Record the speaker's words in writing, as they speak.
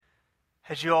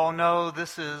As you all know,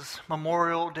 this is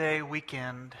Memorial Day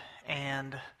weekend,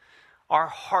 and our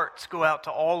hearts go out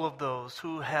to all of those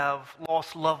who have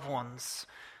lost loved ones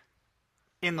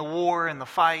in the war and the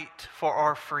fight for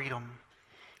our freedom.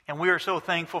 And we are so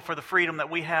thankful for the freedom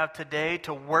that we have today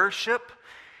to worship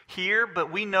here,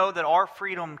 but we know that our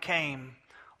freedom came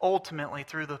ultimately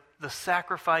through the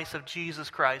sacrifice of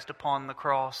Jesus Christ upon the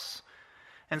cross.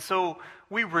 And so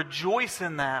we rejoice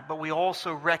in that, but we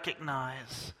also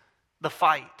recognize the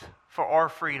fight for our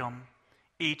freedom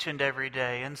each and every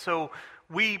day. And so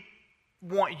we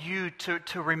want you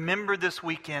to remember this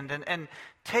weekend and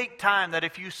take time that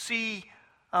if you see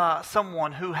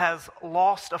someone who has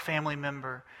lost a family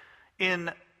member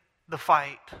in the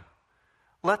fight,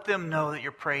 let them know that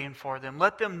you're praying for them.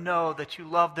 Let them know that you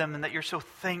love them and that you're so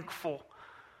thankful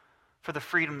for the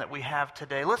freedom that we have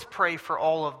today. Let's pray for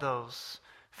all of those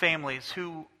families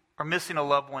who are missing a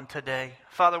loved one today.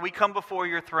 Father, we come before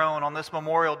your throne on this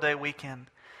Memorial Day weekend.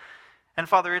 And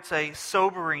Father, it's a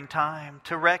sobering time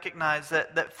to recognize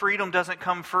that freedom doesn't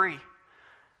come free.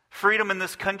 Freedom in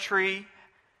this country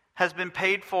has been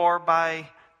paid for by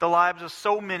the lives of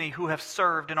so many who have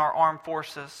served in our armed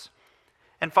forces.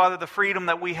 And Father, the freedom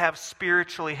that we have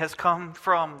spiritually has come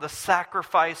from the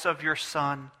sacrifice of your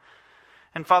Son.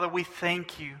 And Father, we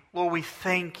thank you. Lord, we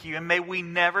thank you. And may we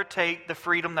never take the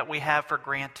freedom that we have for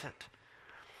granted.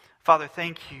 Father,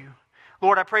 thank you.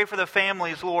 Lord, I pray for the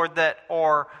families, Lord, that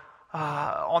are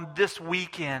on this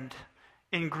weekend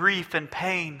in grief and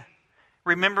pain,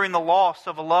 remembering the loss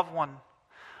of a loved one.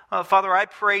 Father, I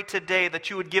pray today that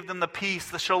you would give them the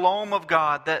peace, the shalom of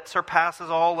God that surpasses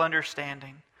all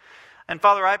understanding. And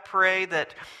Father, I pray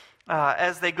that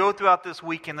as they go throughout this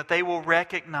weekend, that they will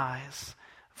recognize,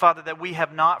 Father, that we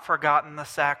have not forgotten the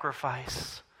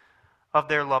sacrifice of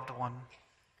their loved one.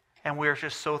 And we are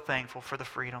just so thankful for the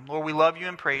freedom. Lord, we love you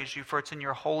and praise you, for it's in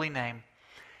your holy name.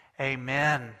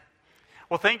 Amen.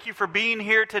 Well, thank you for being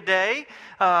here today.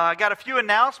 I got a few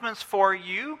announcements for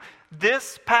you.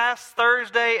 This past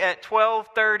Thursday at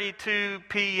 12:32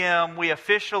 p.m., we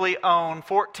officially own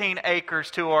 14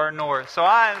 acres to our north. So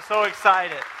I am so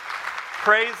excited.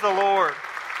 Praise the Lord.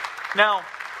 Now,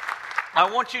 I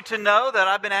want you to know that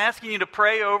I've been asking you to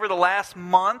pray over the last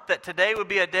month that today would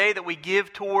be a day that we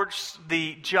give towards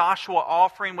the Joshua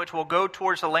offering, which will go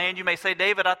towards the land. You may say,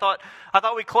 David, I thought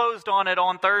we closed on it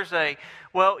on Thursday.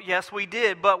 Well, yes, we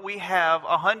did, but we have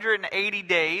 180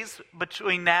 days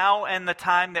between now and the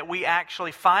time that we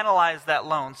actually finalize that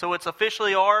loan. So it's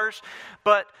officially ours,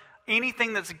 but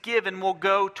anything that's given will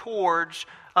go towards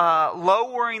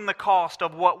lowering the cost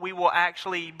of what we will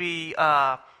actually be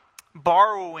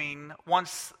borrowing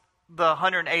once the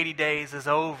 180 days is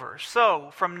over. So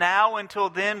from now until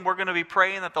then, we're going to be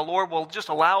praying that the Lord will just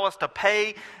allow us to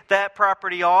pay that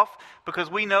property off,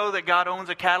 because we know that God owns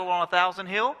a cattle on 1,000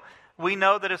 hill. We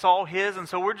know that it's all His, and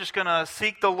so we're just going to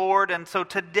seek the Lord. And so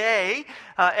today,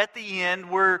 at the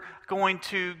end, we're going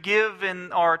to give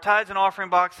in our tithes and offering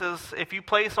boxes. If you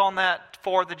place on that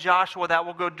for the Joshua, that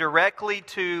will go directly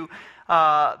to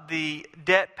the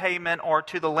debt payment or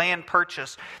to the land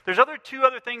purchase. There's two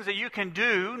other things that you can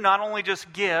do, not only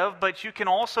just give, but you can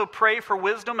also pray for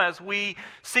wisdom as we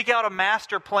seek out a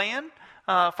master plan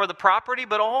for the property,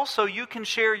 but also you can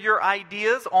share your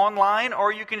ideas online,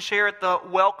 or you can share at the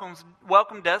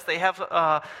welcome desk. They have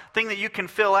a thing that you can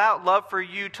fill out. Love for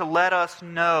you to let us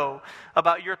know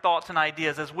about your thoughts and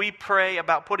ideas as we pray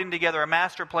about putting together a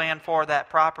master plan for that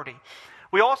property.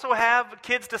 We also have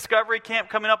Kids Discovery Camp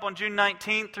coming up on June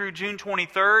 19th through June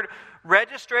 23rd.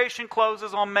 Registration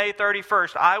closes on May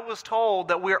 31st. I was told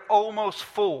that we're almost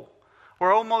full.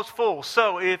 We're almost full.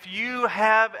 So if you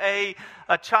have a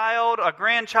child, a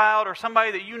grandchild, or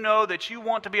somebody that you know that you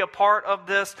want to be a part of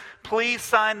this, please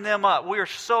sign them up. We are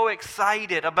so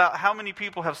excited about how many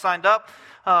people have signed up.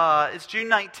 It's June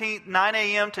 19th, 9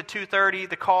 a.m. to 2:30.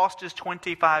 The cost is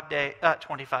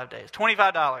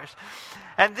 $25.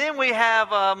 And then we have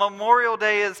Memorial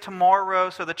Day is tomorrow,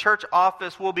 so the church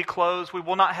office will be closed. We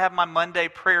will not have my Monday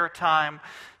prayer time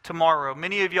tomorrow.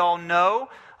 Many of y'all know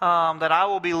that I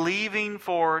will be leaving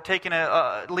for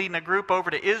leading a group over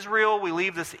to Israel. We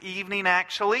leave this evening,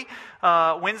 actually.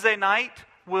 Wednesday night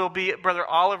will be, Brother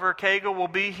Oliver Cagle will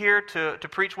be here to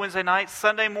preach Wednesday night.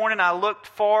 Sunday morning, I looked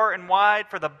far and wide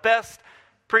for the best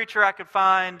preacher I could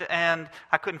find, and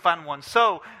I couldn't find one.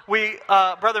 So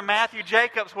Brother Matthew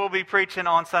Jacobs will be preaching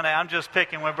on Sunday. I'm just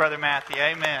picking with Brother Matthew.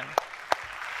 Amen.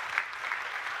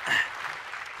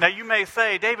 Now you may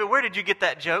say, David, where did you get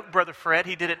that joke? Brother Fred,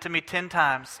 he did it to me 10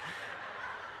 times.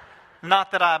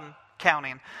 Not that I'm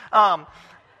counting.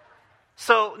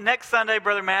 So next Sunday,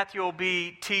 Brother Matthew will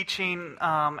be teaching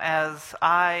as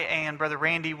I and Brother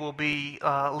Randy will be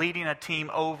leading a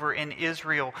team over in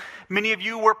Israel. Many of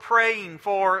you were praying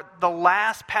for the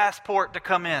last passport to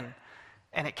come in,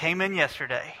 and it came in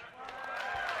yesterday.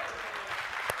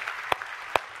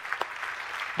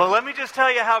 But let me just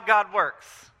tell you how God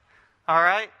works, all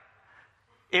right?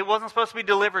 It wasn't supposed to be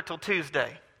delivered till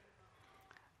Tuesday.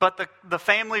 But the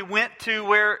family went to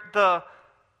where the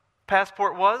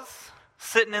passport was,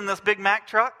 sitting in this Big Mac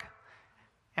truck,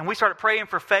 and we started praying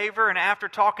for favor, and after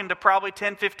talking to probably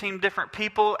 10, 15 different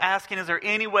people, asking, is there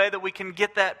any way that we can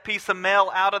get that piece of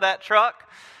mail out of that truck?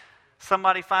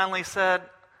 Somebody finally said,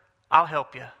 I'll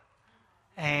help you.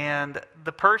 And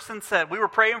the person said, we were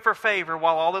praying for favor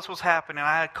while all this was happening.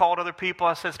 I had called other people.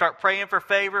 I said, start praying for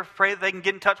favor, pray that they can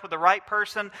get in touch with the right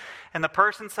person. And the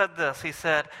person said this. He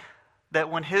said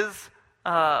that when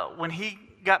he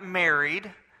got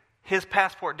married, his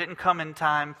passport didn't come in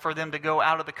time for them to go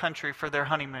out of the country for their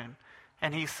honeymoon.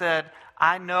 And he said,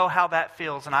 I know how that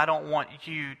feels, and I don't want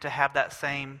you to have that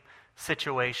same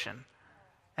situation.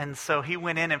 And so he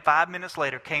went in, and 5 minutes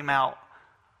later came out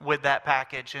with that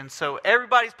package. And so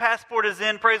everybody's passport is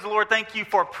in. Praise the Lord. Thank you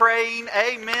for praying.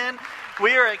 Amen.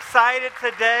 We are excited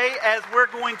today as we're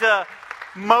going to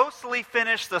mostly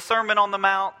finish the Sermon on the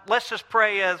Mount. Let's just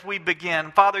pray as we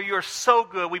begin. Father, you are so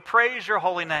good. We praise your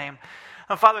holy name.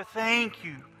 And Father, thank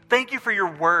you. Thank you for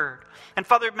your word. And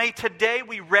Father, may today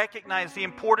we recognize the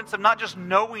importance of not just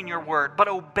knowing your word, but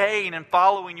obeying and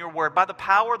following your word by the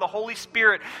power of the Holy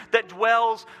Spirit that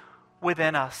dwells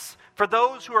within us. For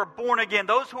those who are born again,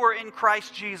 those who are in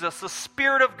Christ Jesus, the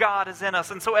Spirit of God is in us.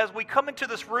 And so as we come into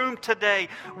this room today,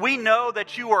 we know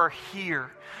that you are here.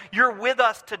 You're with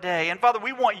us today. And Father,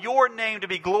 we want your name to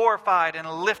be glorified and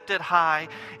lifted high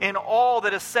in all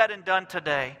that is said and done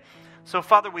today. So,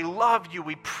 Father, we love you,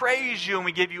 we praise you, and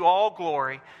we give you all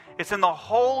glory. It's in the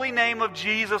holy name of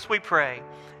Jesus we pray.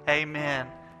 Amen.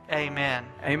 Amen.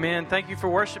 Amen. Thank you for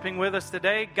worshiping with us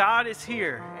today. God is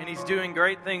here, and He's doing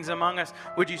great things among us.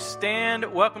 Would you stand,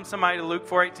 welcome somebody to Luke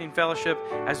 4:18 Fellowship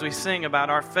as we sing about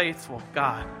our faithful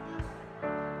God.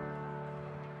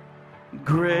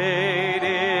 Great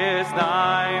is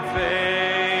thy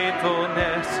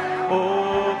faithfulness,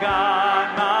 O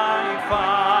God, my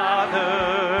Father.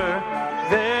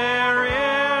 There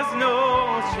is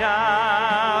no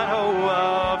shadow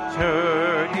of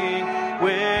turning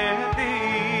with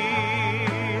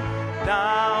thee.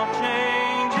 Thou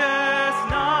changest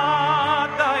not,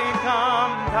 thy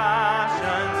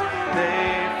compassions,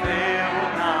 they fail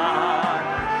not.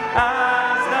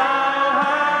 As thou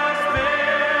hast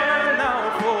been, thou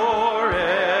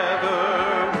forever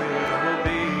will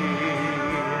be.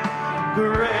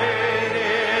 Great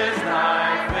is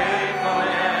thy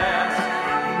faithfulness.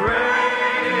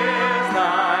 Great is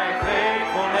thy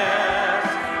faithfulness.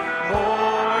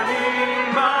 Morning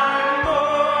by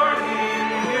morning,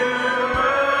 new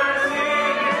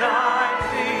mercies I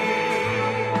see.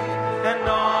 And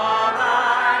all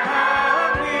I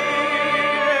have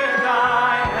needed,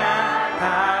 thy hand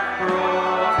hath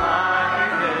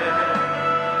provided.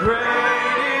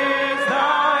 Great is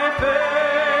thy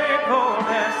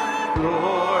faithfulness,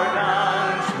 Lord,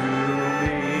 unto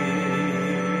me.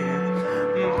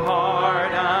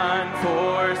 Pardon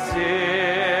for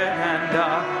sin and a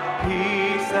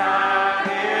peace that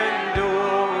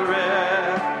endureth,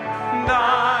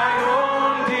 thy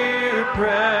own dear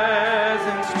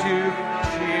presence to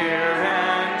cheer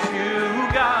and to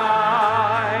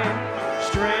guide,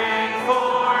 strength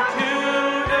for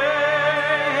today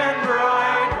and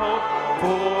bright hope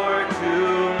for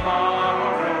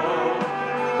tomorrow.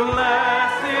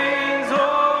 Blessings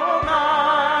all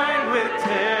mine with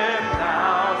 10,000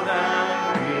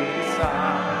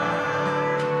 beside.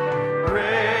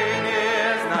 Great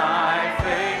is thy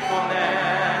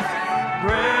faithfulness.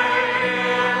 Great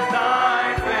is thy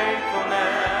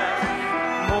faithfulness.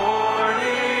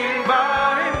 Morning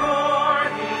by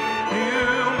morning,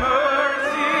 new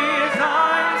mercies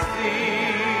I see.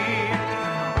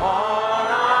 All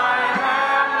I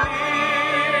have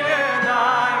needed,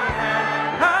 thy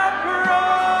hand hath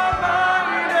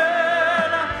provided.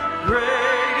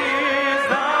 Great is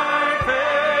thy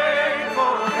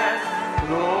faithfulness,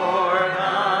 Lord,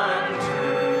 unto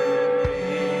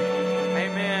me.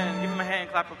 Amen. Give him a hand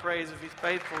clap of praise if he's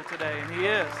faithful today, and he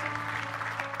is.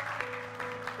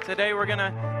 Today we're going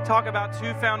to talk about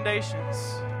two foundations,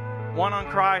 one on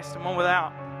Christ and one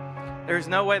without. There's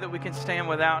no way that we can stand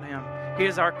without him. He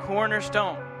is our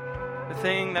cornerstone, the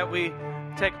thing that we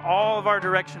take all of our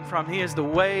direction from. He is the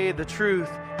way, the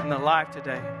truth, and the life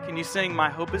today. Can you sing, My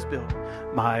Hope is Built?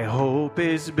 My hope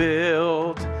is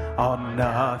built on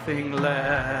nothing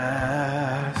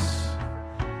less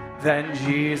than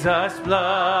Jesus'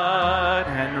 blood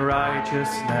and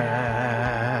righteousness.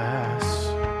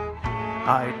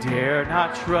 I dare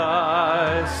not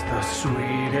trust the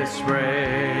sweetest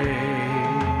frame,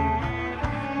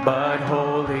 but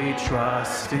wholly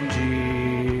trust in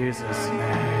Jesus'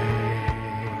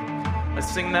 name. Let's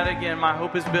sing that again. My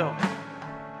hope is built.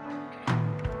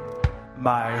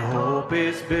 My hope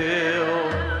is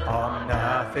built on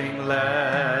nothing less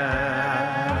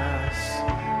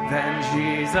than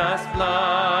Jesus'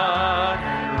 blood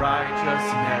and righteousness.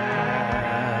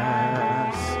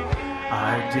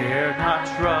 I dare not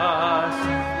trust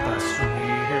the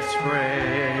sweetest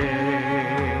frame,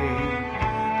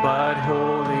 but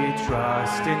wholly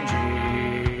trust in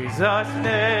Jesus'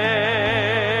 name.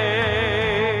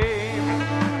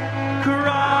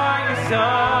 Christ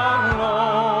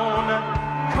alone,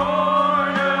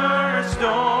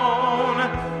 cornerstone,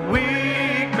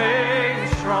 weak made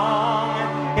strong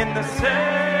in the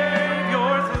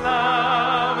Savior's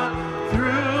love.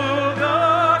 Through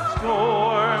the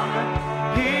storm,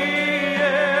 He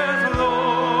is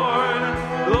Lord,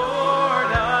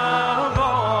 Lord of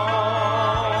all.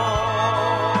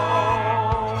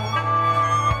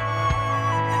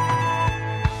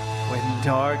 When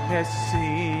darkness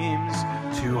seems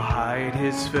to hide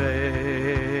His face,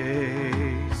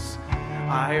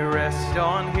 I rest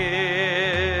on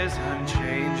His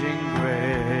unchanging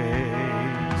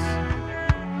grace.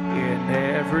 In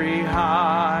every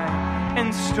high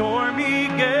and stormy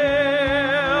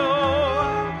gale,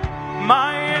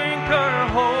 my anchor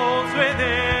holds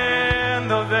within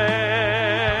the veil.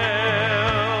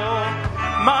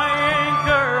 My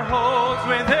anchor holds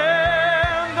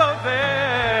within the veil.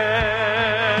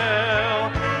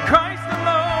 Christ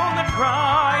alone, the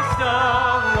Christ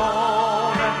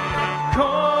alone,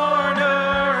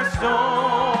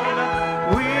 cornerstone,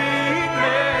 weak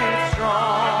made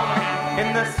strong in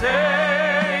the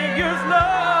Savior's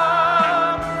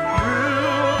love.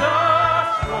 Through the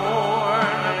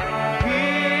storm,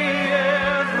 He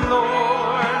is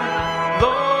Lord,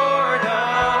 Lord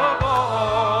of all.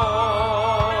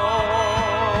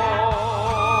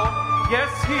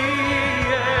 Yes, He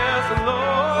is Lord,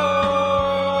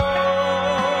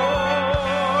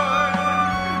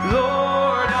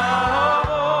 Lord of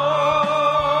all.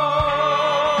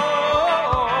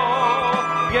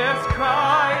 Yes,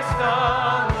 Christ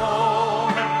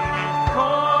alone,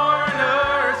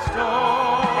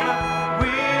 cornerstone,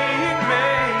 weak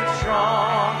made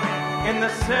strong in the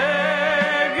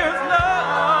Savior's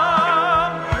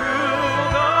love. Through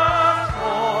the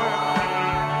storm,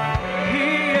 He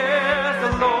is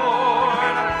the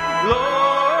Lord,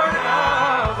 Lord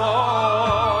of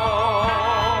all.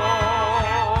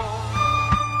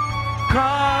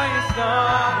 Christ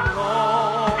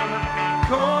alone,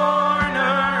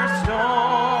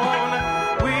 cornerstone,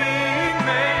 weak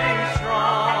made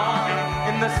strong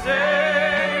in the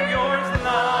Savior's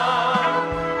love.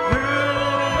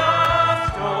 Through the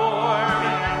storm,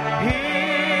 He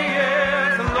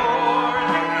is Lord,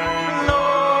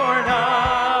 Lord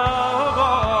of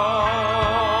all.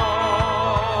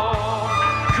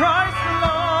 Christ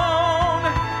alone,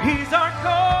 He's our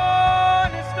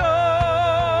cornerstone.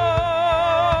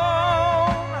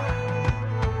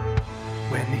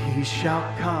 When He shall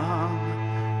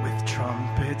come with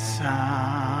trumpet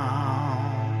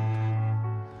sound,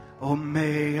 oh,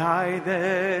 may I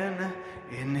then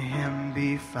in Him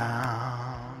be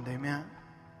found. Amen.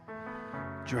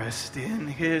 Dressed in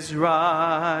His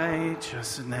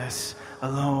righteousness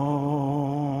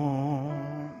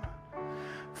alone,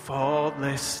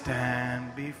 faultless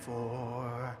stand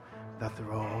before the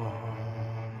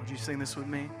throne. Would you sing this with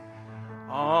me?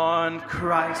 On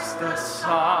Christ the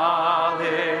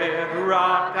solid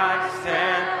rock I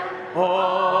stand,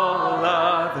 all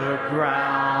other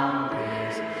ground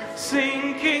is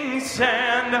sinking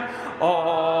sand,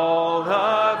 all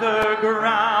other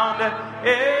ground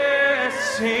is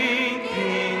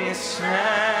sinking sand.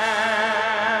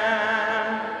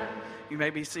 You may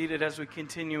be seated as we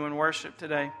continue in worship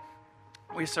today.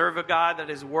 We serve a God that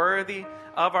is worthy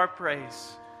of our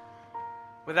praise.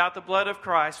 Without the blood of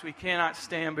Christ, we cannot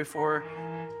stand before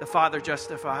the Father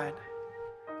justified.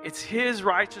 It's His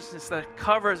righteousness that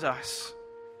covers us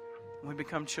when we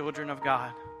become children of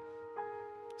God.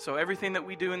 So everything that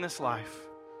we do in this life,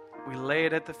 we lay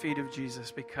it at the feet of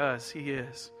Jesus because He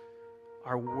is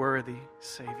our worthy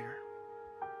Savior.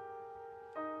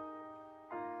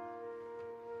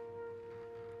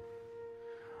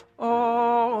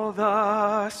 Oh, All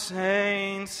the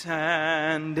saints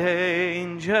and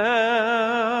angels,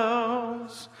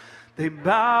 they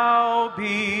bow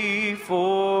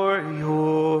before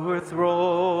your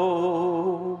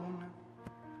throne.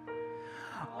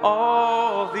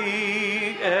 All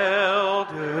the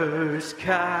elders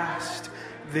cast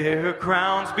their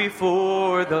crowns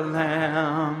before the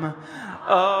Lamb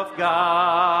of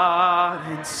God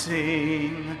and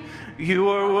sing, you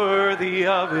are worthy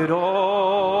of it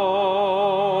all.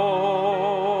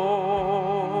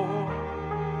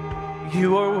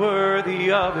 You are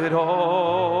worthy of it all.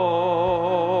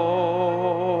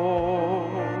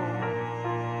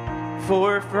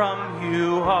 For from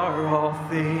you are all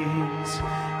things,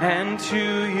 and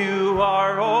to you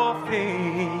are all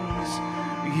things.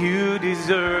 You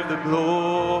deserve the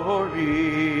glory.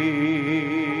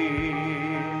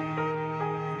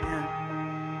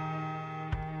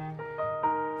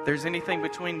 If there's anything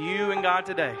between you and God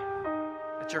today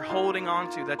that you're holding on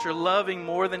to, that you're loving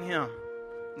more than Him,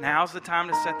 now's the time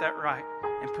to set that right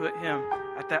and put Him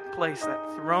at that place,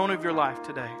 that throne of your life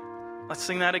today. Let's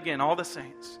sing that again, all the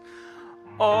saints.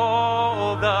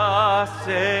 All the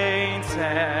saints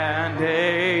and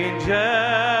angels,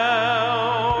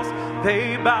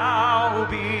 they bow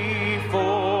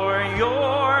before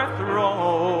your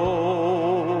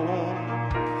throne.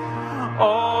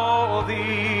 All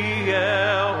the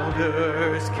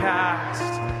elders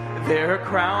cast their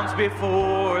crowns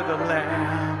before the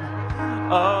Lamb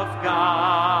of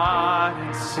God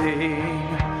and sing,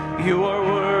 you are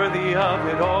worthy of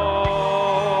it all.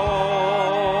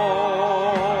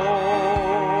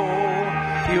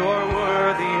 You are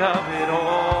worthy of it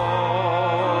all.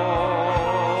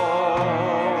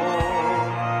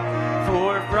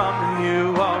 For from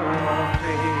you are all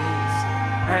things,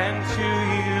 and to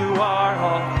you are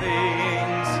all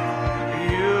things.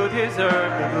 You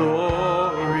deserve the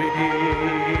glory.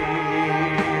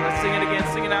 Let's sing it again,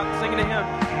 sing it out, sing it to Him.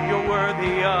 You're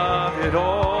worthy of it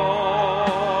all.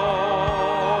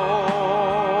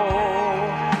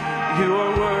 You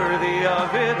are worthy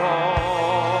of it all.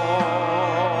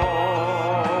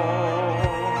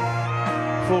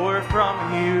 For from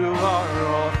you are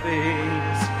all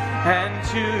things, and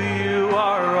to you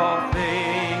are all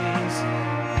things.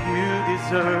 You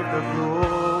deserve the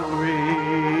glory.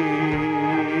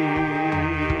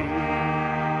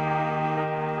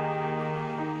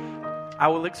 I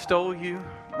will extol you,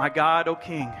 my God, O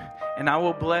King, and I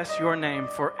will bless your name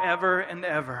forever and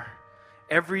ever.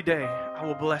 Every day I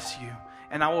will bless you,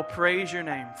 and I will praise your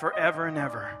name forever and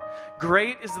ever.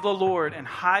 Great is the Lord and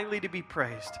highly to be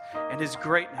praised, and His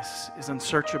greatness is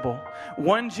unsearchable.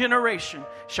 One generation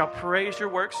shall praise your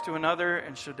works to another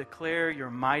and shall declare your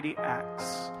mighty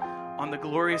acts. On the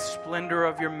glorious splendor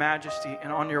of your majesty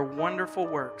and on your wonderful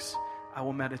works I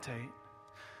will meditate.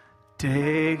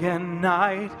 Day and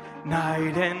night,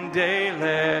 night and day,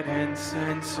 let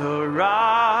incense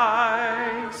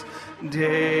arise.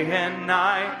 Day and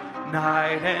night,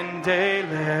 night and day,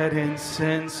 let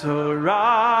incense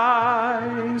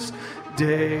arise.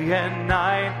 Day and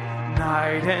night,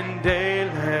 night and day,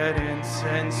 let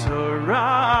incense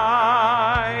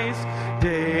arise.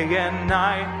 Day and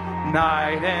night,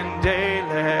 night and day,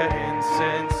 let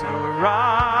incense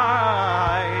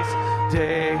arise.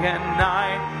 Day and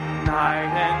night,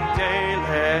 night and day,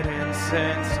 let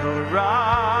incense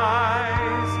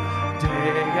arise.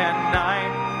 Day and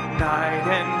night, night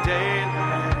and day,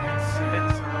 let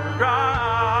incense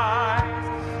arise.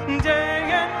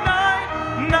 Day and night,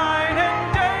 night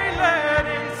and day, let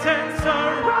incense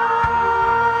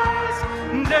arise.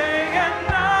 Day and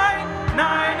night,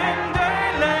 night and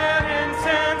day, let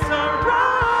incense arise.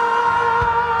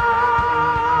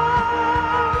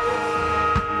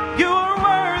 You are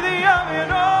worthy of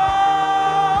it all.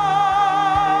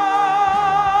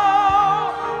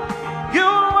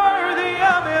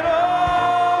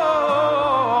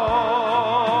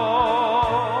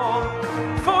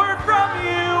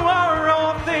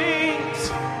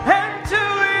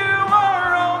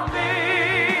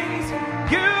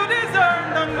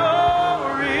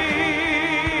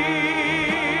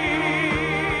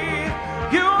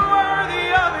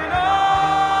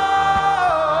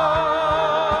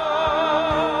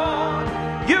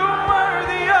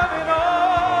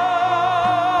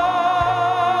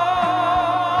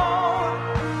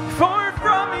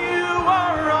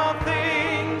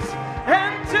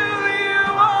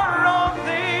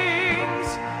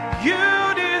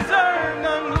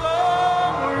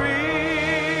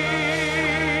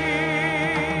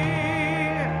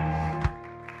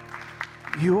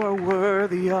 You are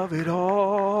worthy of it all.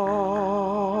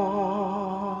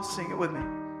 Sing it with me.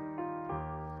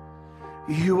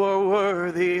 You are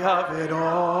worthy of it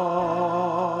all.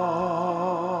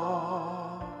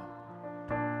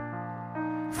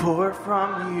 For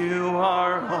from you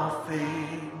are all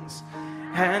things,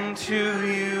 and to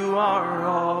you are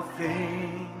all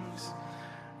things.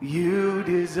 You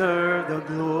deserve the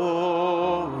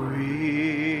glory.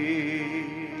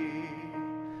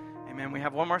 Amen. We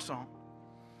have one more song.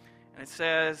 And it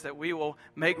says that we will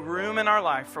make room in our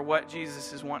life for what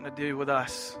Jesus is wanting to do with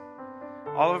us.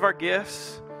 All of our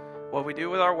gifts, what we do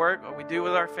with our work, what we do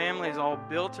with our family is all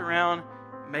built around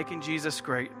making Jesus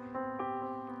great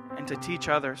and to teach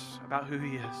others about who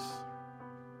He is.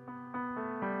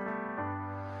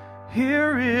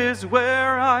 Here is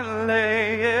where I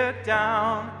lay it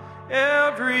down,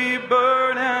 every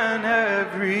burden,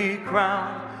 every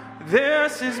crown.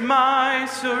 This is my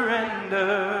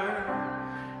surrender.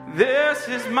 This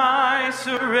is my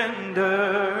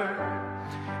surrender.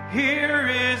 Here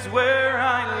is where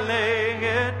I lay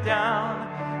it down,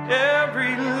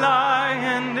 every lie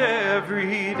and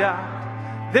every doubt.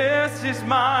 This is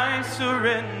my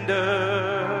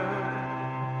surrender.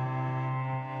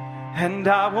 And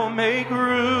I will make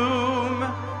room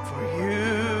for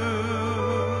you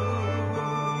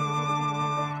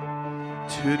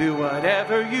to do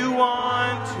whatever you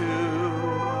want to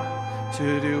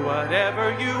do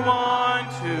whatever you want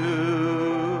to,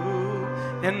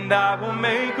 and I will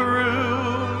make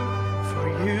room for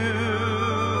you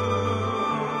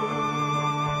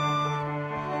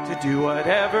to do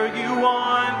whatever you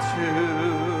want to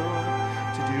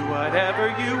do whatever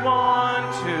you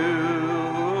want to.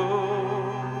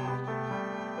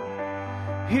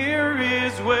 Here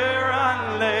is where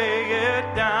I lay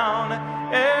it down,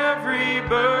 every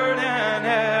burden,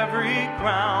 every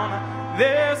crown.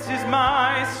 This is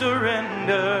my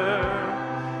surrender.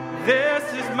 This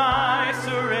is my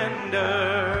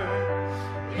surrender.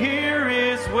 Here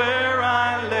is where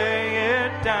I lay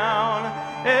it down,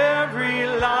 every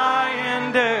lie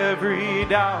and every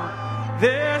doubt.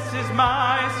 This is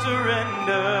my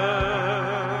surrender.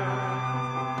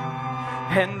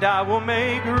 And I will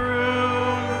make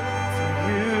room for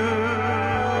you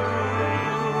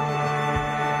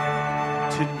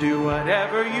to do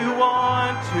whatever you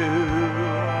want to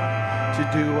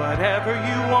do whatever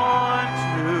you want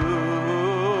to,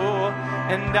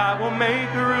 and I will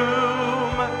make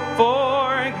room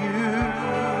for you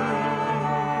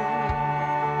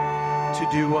to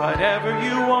do whatever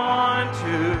you want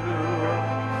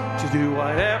to do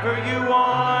whatever you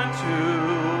want to,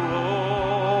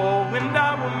 and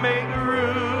I will make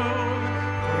room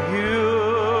for you,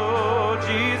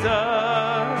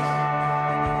 Jesus,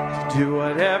 to do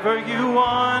whatever you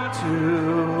want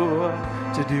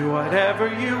to do whatever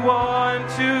you want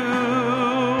to,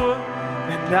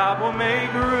 and I will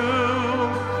make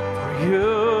room for you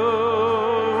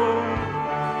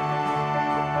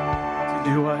to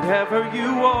do whatever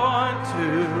you want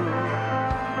to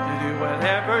do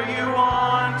whatever you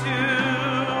want to.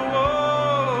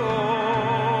 Oh,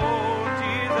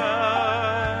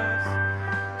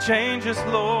 Jesus, change us,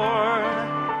 Lord,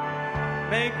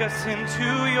 make us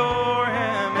into your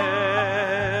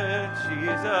image,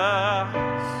 Jesus.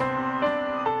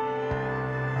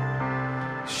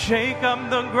 Shake up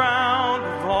the ground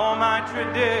of all my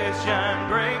tradition,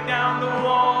 break down the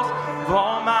walls of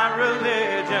all my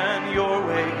religion. Your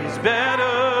way is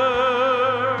better.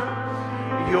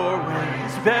 Your way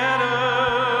is better.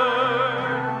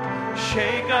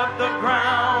 Shake up the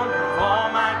ground of all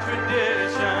my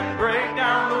tradition, break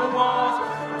down the walls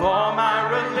of all my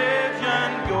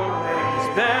religion. Your way is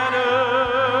better.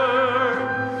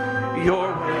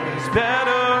 Your way is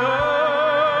better.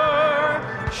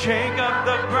 Shake up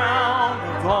the ground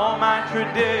of all my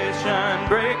tradition,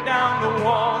 break down the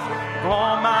walls of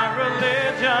all my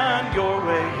religion. Your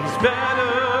way is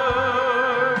better.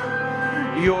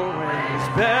 Your way is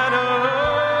better.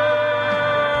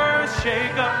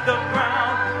 Shake up the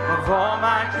ground of all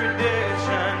my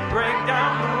tradition, break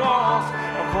down the walls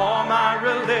of all my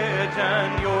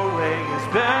religion. Your way is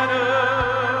better.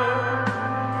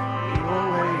 Your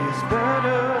way is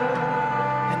better.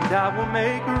 And I will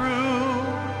make room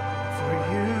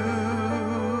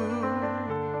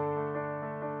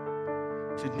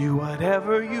to do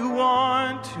whatever you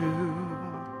want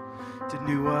to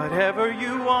do whatever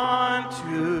you want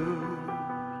to,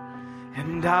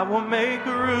 and I will make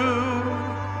room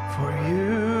for you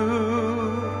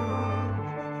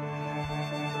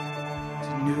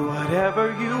to do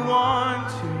whatever you want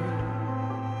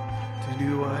to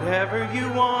do whatever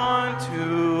you want to.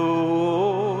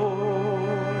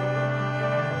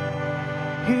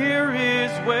 Here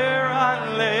is where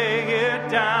I lay it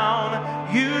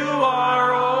down. You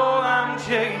are all I'm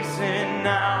chasing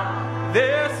now.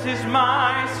 This is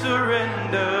my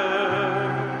surrender.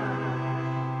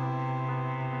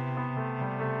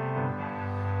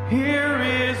 Here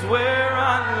is where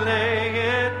I lay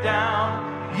it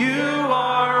down. You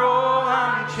are all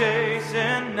I'm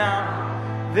chasing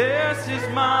now. This is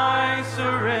my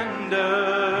surrender.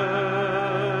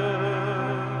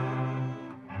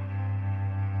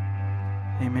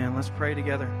 Amen. Let's pray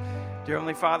together. Dear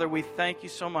Heavenly Father, we thank you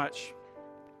so much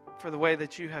for the way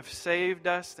that you have saved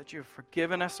us, that you have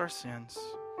forgiven us our sins.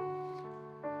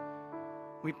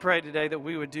 We pray today that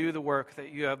we would do the work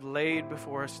that you have laid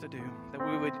before us to do, that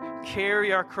we would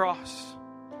carry our cross,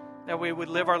 that we would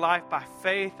live our life by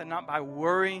faith and not by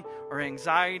worry or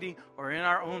anxiety or in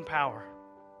our own power.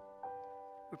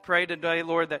 We pray today,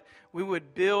 Lord, that we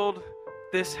would build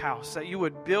this house, that you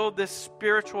would build this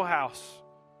spiritual house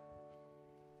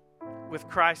with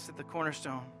Christ at the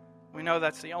cornerstone. We know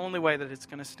that's the only way that it's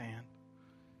going to stand.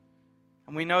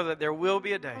 And we know that there will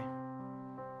be a day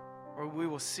where we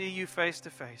will see you face to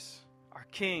face, our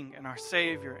King and our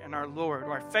Savior and our Lord.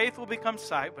 Our faith will become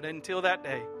sight, but until that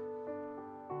day,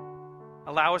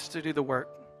 allow us to do the work.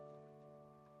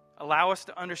 Allow us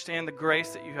to understand the grace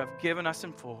that you have given us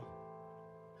in full.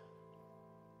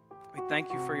 We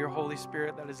thank you for your Holy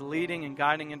Spirit that is leading and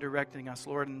guiding and directing us,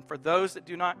 Lord. And for those that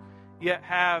do not yet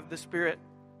have the Spirit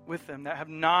with them, that have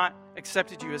not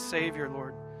accepted you as Savior,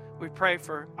 Lord, we pray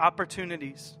for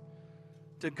opportunities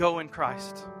to go in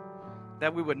Christ,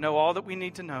 that we would know all that we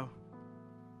need to know,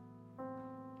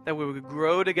 that we would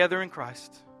grow together in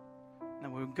Christ, and that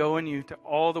we would go in you to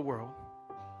all the world.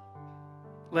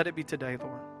 Let it be today,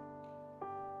 Lord.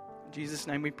 In Jesus'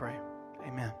 name we pray.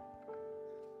 Amen.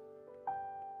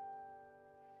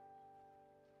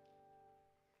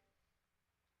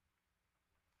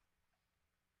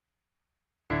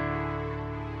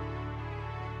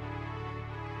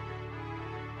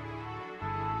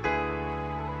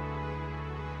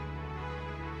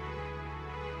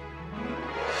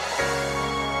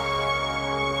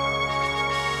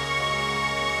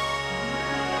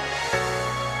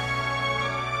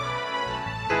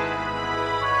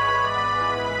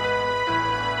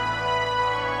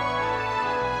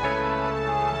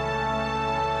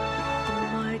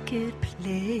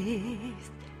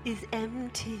 Marketplace is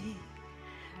empty,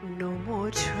 no more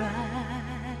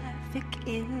traffic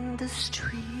in the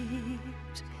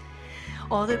street.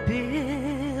 All the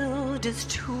builders'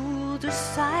 tools are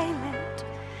silent,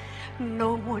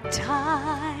 no more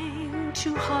time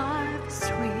to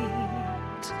harvest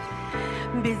wheat.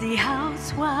 Busy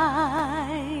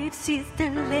housewives cease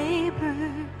their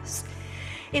labors,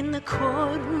 in the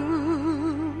courtroom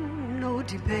no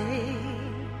debate.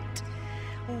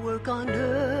 Work on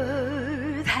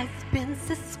earth has been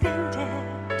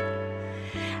suspended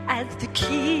as the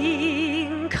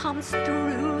King comes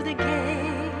through the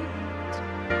gate.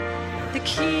 The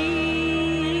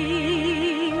King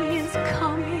is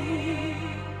coming.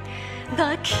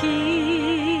 The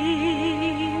King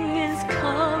is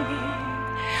coming.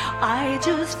 I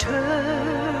just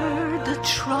heard the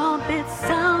trumpet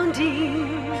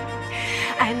sounding,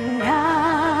 and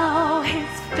now his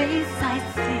face I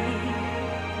see.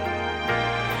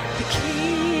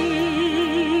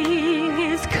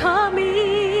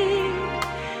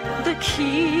 The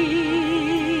King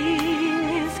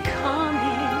is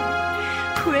coming,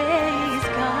 praise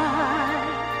God,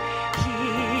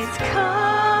 He's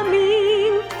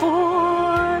coming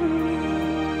for me.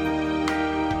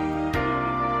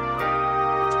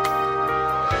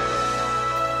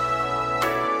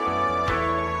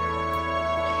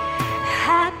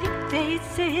 Happy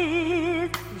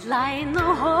faces line the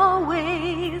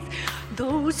hallways,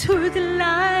 those whose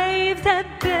lives have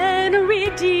been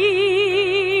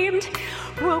redeemed.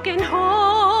 Broken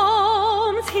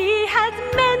homes He has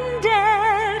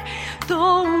mended,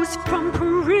 those from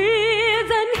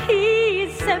prison He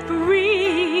set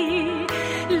free.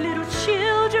 Little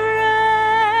children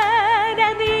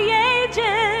and the aged,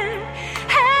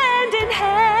 hand in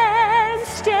hand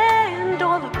stand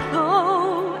all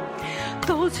aglow.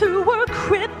 Those who were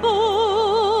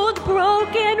crippled,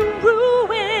 broken,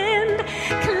 ruined,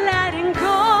 clad in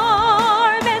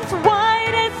garments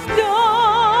white as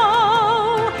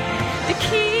snow. The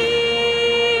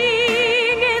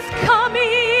King is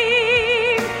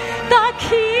coming. The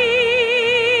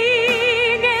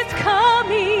King is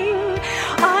coming.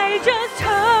 I just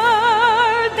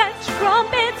heard that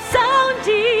trumpet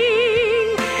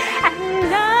sounding, and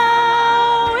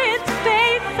now its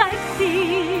face I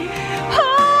see.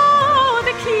 Oh,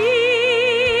 the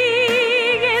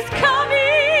King is coming.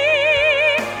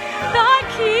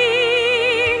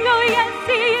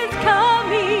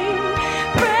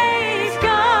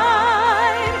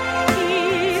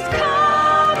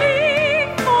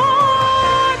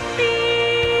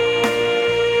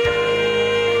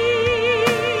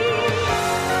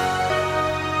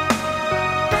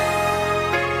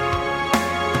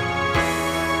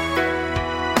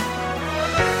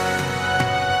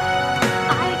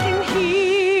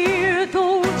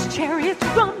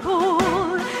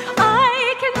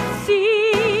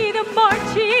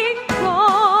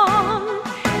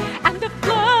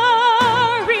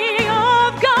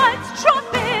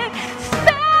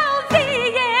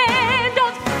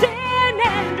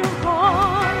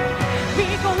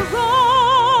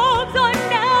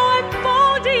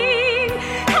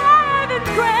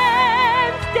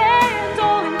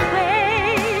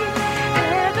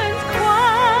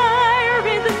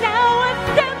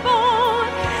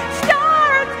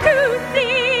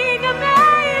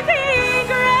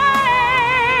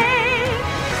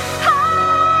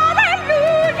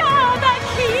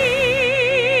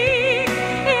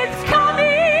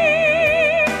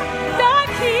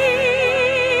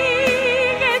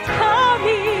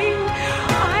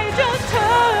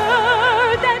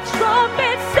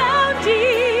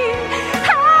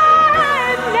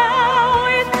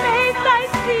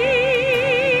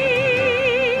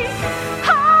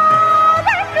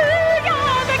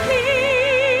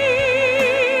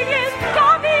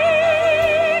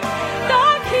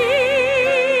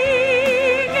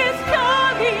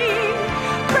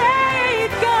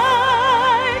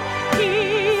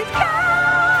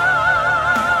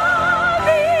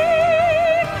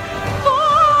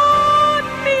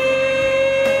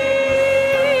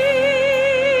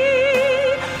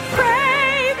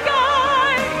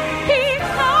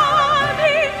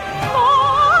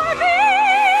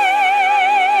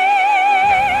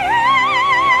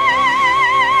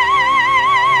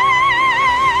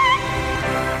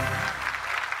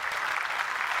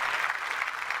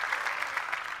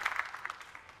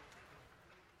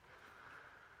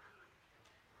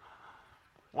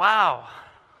 Wow.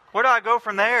 Where do I go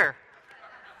from there?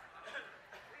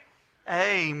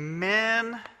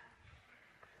 Amen.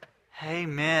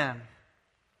 Amen.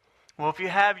 Well, if you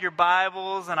have your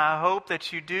Bibles, and I hope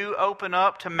that you do, open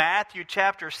up to Matthew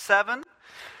chapter 7.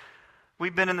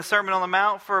 We've been in the Sermon on the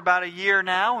Mount for about a year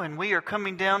now, and we are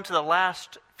coming down to the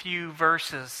last few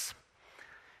verses.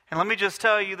 And let me just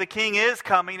tell you, the King is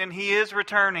coming and He is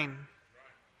returning.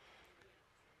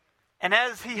 And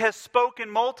as He has spoken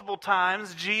multiple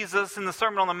times, Jesus in the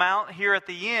Sermon on the Mount here at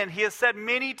the end, He has said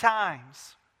many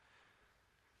times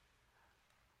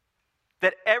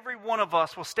that every one of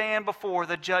us will stand before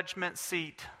the judgment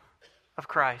seat of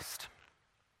Christ.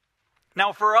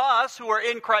 Now for us who are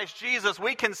in Christ Jesus,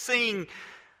 we can sing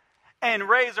and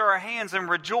raise our hands and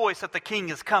rejoice that the King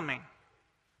is coming.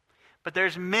 But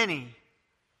there's many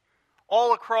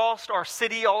all across our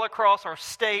city, all across our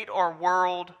state, our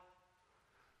world,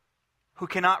 who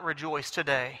cannot rejoice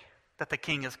today that the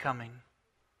King is coming.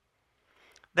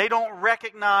 They don't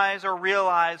recognize or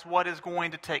realize what is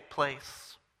going to take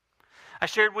place. I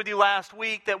shared with you last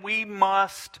week that we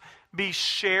must be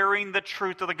sharing the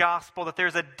truth of the gospel, that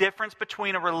there's a difference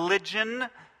between a religion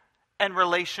and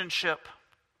relationship.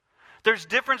 There's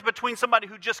difference between somebody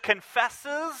who just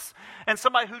confesses and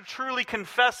somebody who truly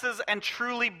confesses and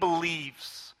truly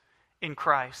believes in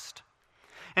Christ.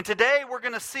 And today we're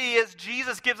going to see as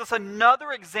Jesus gives us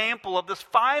another example of this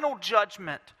final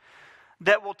judgment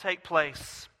that will take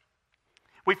place.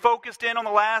 We focused in on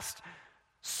the last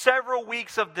several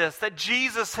weeks of this, that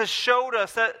Jesus has showed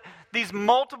us that these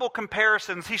multiple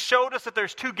comparisons. He showed us that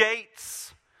there's two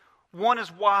gates. One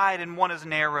is wide and one is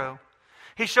narrow.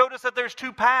 He showed us that there's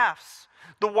two paths,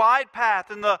 the wide path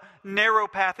and the narrow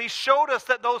path. He showed us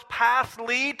that those paths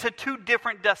lead to two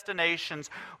different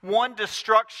destinations, one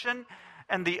destruction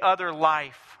and the other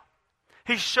life.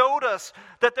 He showed us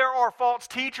that there are false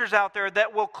teachers out there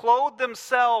that will clothe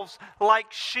themselves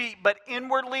like sheep, but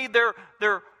inwardly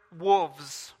they're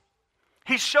wolves.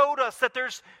 He showed us that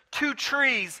there's two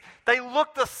trees. They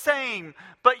look the same,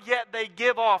 but yet they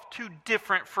give off two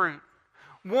different fruit.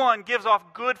 One gives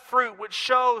off good fruit, which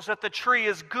shows that the tree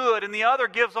is good, and the other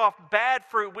gives off bad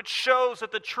fruit, which shows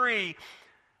that the tree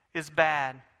is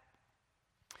bad.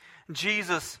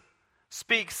 Jesus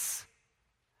speaks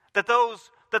that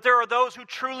there are those who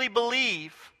truly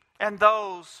believe and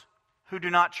those who do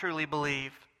not truly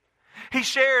believe. He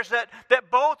shares that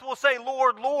both will say,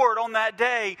 Lord, Lord, on that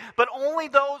day, but only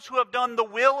those who have done the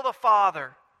will of the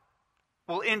Father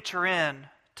will enter in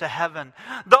to heaven.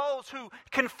 Those who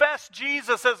confess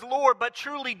Jesus as Lord, but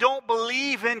truly don't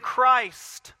believe in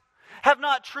Christ, have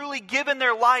not truly given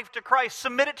their life to Christ,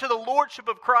 submitted to the Lordship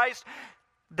of Christ,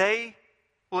 they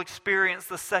will experience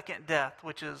the second death,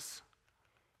 which is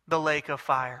the lake of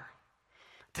fire.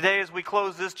 Today, as we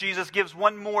close this, Jesus gives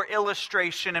one more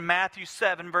illustration in Matthew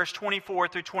 7, verse 24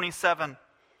 through 27.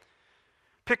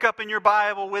 Pick up in your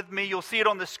Bible with me. You'll see it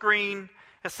on the screen.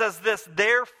 It says this,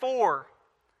 "Therefore,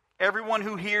 everyone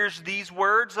who hears these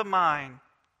words of mine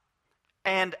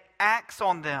and acts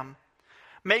on them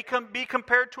may be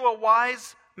compared to a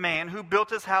wise man who built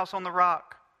his house on the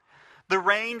rock. The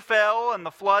rain fell and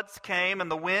the floods came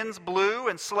and the winds blew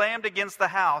and slammed against the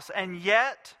house, and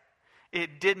yet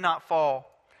it did not fall,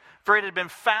 for it had been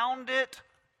founded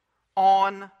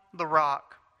on the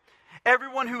rock.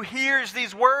 Everyone who hears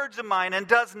these words of mine and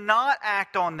does not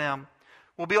act on them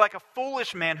will be like a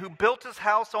foolish man who built his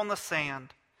house on the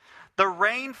sand. The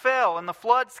rain fell and the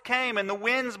floods came and the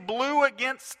winds blew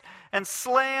against and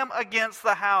slammed against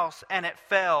the house, and it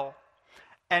fell.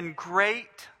 And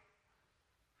great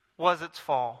was its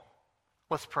fall."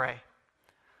 Let's pray.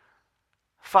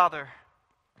 Father,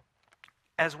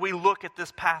 as we look at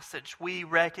this passage, we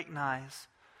recognize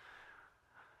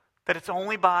that it's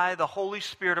only by the Holy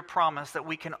Spirit of promise that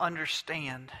we can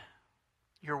understand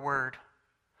your word.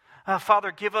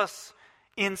 Father, give us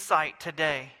insight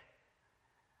today.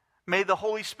 May the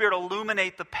Holy Spirit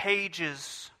illuminate the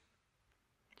pages.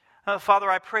 Father,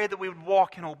 I pray that we would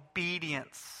walk in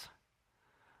obedience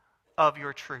of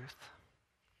your truth.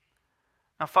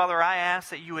 Now, Father, I ask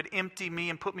that you would empty me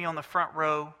and put me on the front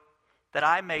row, that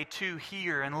I may too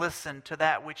hear and listen to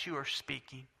that which you are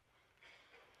speaking.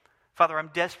 Father, I'm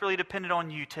desperately dependent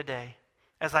on you today,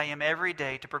 as I am every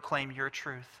day, to proclaim your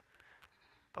truth.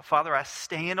 But Father, I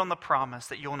stand on the promise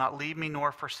that you will not leave me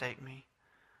nor forsake me,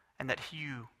 and that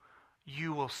you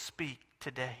will speak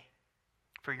today.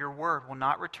 For your word will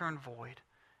not return void,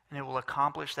 and it will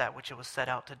accomplish that which it was set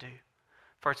out to do.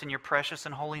 For it's in your precious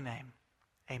and holy name.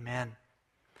 Amen.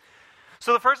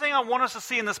 So the first thing I want us to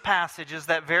see in this passage is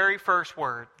that very first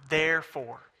word,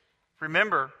 therefore.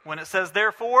 Remember, when it says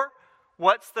therefore,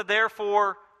 what's the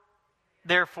therefore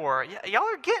Therefore, y'all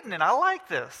are getting it. I like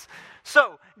this.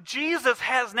 So, Jesus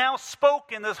has now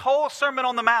spoken this whole Sermon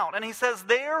on the Mount, and he says,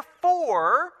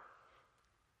 therefore,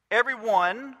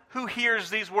 everyone who hears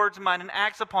these words of mine and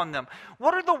acts upon them.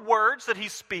 What are the words that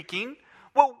he's speaking?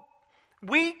 Well,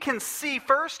 we can see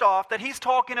first off that he's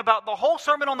talking about the whole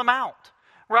Sermon on the Mount.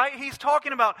 Right? He's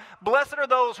talking about, blessed are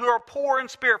those who are poor in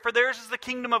spirit, for theirs is the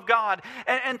kingdom of God.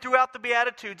 And throughout the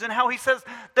Beatitudes, and how he says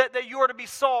that you are to be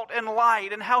salt and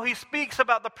light, and how he speaks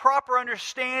about the proper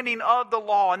understanding of the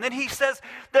law. And then he says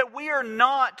that we are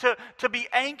not to be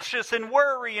anxious and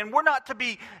worry, and we're not to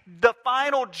be the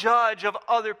final judge of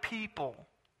other people.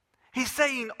 He's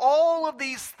saying all of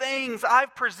these things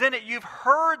I've presented, you've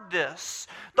heard this,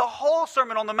 the whole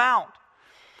Sermon on the Mount.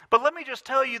 But let me just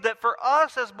tell you that for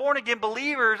us as born-again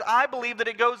believers, I believe that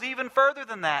it goes even further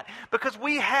than that. Because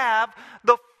we have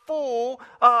the full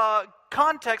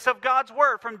context of God's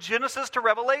Word from Genesis to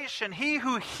Revelation. He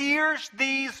who hears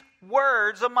these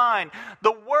words of mine,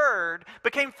 the Word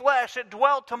became flesh, it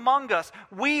dwelt among us.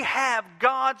 We have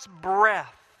God's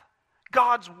breath,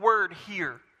 God's Word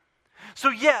here. So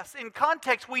yes, in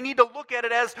context, we need to look at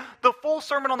it as the full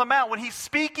Sermon on the Mount. When he's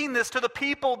speaking this to the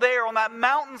people there on that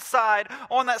mountainside,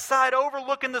 on that side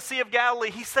overlooking the Sea of Galilee,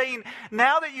 he's saying,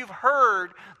 now that you've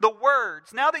heard the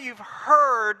words, now that you've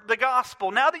heard the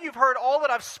gospel, now that you've heard all that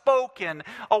I've spoken,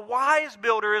 a wise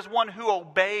builder is one who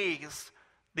obeys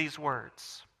these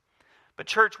words. But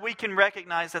church, we can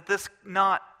recognize that this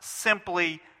not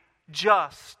simply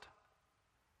just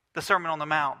the Sermon on the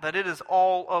Mount, that it is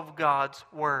all of God's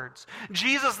words.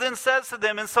 Jesus then says to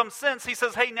them, in some sense, he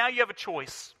says, hey, now you have a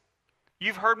choice.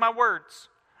 You've heard my words.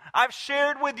 I've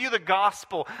shared with you the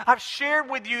gospel. I've shared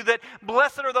with you that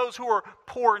blessed are those who are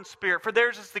poor in spirit, for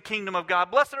theirs is the kingdom of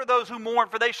God. Blessed are those who mourn,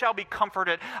 for they shall be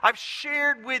comforted. I've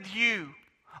shared with you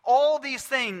all these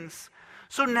things.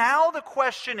 So now the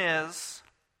question is,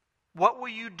 what will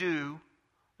you do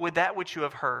with that which you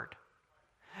have heard?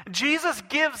 Jesus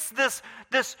gives this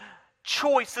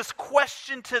choice, this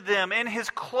question to them in his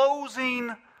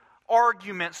closing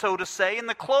argument, so to say, in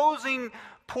the closing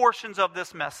portions of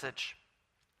this message.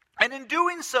 And in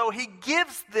doing so, he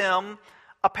gives them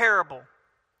a parable.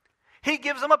 He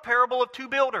gives them a parable of two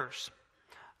builders.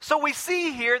 So we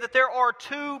see here that there are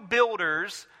two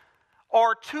builders,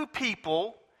 or two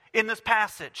people in this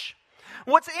passage.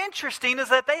 What's interesting is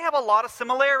that they have a lot of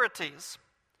similarities.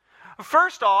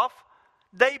 First off,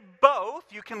 they both,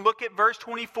 you can look at verse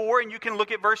 24 and you can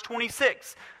look at verse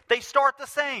 26. They start the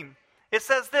same. It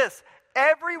says this,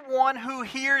 everyone who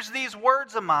hears these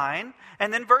words of mine,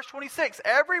 and then verse 26,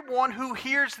 everyone who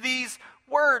hears these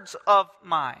words of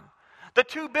mine. The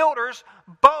two builders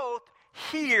both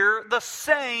hear the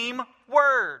same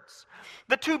words.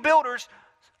 The two builders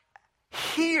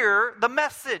hear the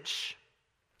message.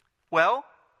 Well,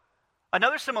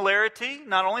 another similarity,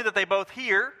 not only that they both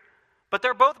hear, but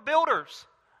they're both builders.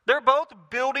 They're both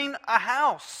building a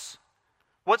house.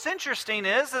 What's interesting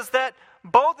is that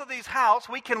both of these houses,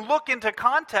 we can look into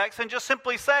context and just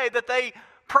simply say that they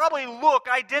probably look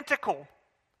identical,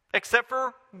 except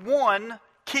for one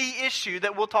key issue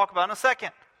that we'll talk about in a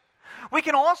second. We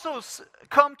can also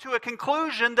come to a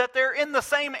conclusion that they're in the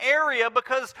same area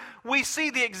because we see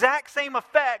the exact same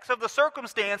effects of the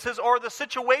circumstances or the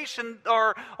situation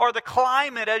or the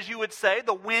climate, as you would say,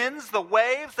 the winds, the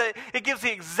waves. It gives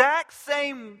the exact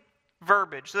same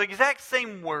verbiage, the exact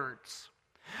same words.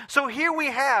 So here we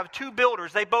have two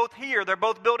builders. They both hear. They're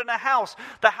both building a house.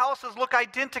 The houses look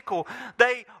identical.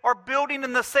 They are building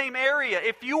in the same area.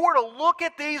 If you were to look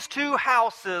at these two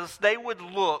houses, they would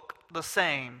look the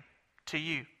same to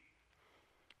you.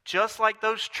 Just like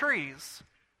those trees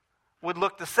would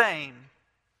look the same.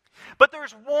 But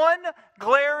there's one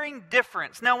glaring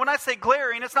difference. Now, when I say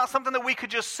glaring, it's not something that we could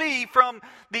just see from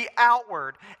the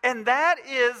outward. And that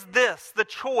is this, the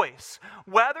choice.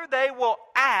 Whether they will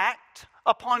act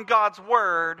upon God's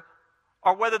word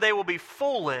or whether they will be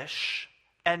foolish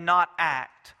and not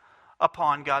act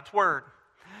upon God's word.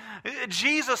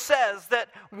 Jesus says that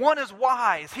one is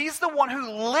wise. He's the one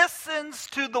who listens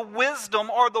to the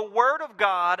wisdom or the word of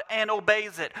God and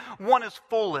obeys it. One is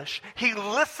foolish. He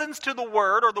listens to the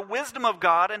word or the wisdom of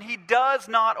God and he does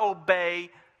not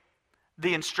obey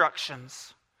the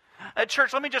instructions.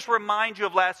 Church, let me just remind you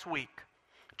of last week.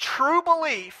 True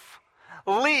belief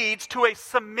leads to a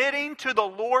submitting to the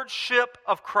lordship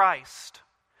of Christ.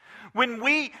 When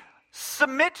we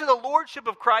submit to the lordship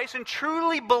of Christ and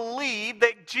truly believe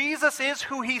that Jesus is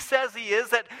who he says he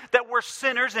is, that we're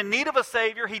sinners in need of a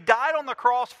Savior, he died on the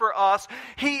cross for us,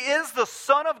 he is the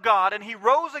Son of God, and he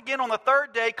rose again on the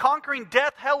third day, conquering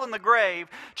death, hell, and the grave.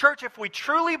 Church, if we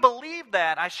truly believe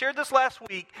that, I shared this last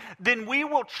week, then we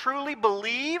will truly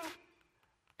believe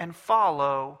and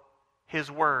follow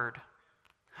his word.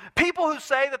 People who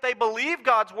say that they believe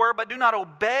God's word but do not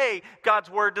obey God's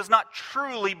word does not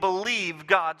truly believe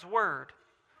God's word.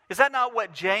 Is that not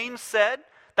what James said,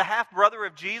 the half-brother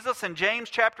of Jesus, in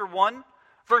James chapter 1,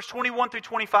 verse 21 through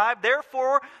 25?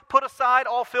 Therefore, put aside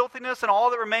all filthiness and all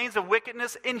that remains of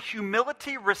wickedness. In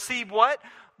humility receive what?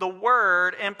 The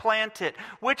word and plant it,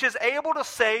 which is able to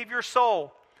save your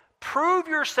soul. Prove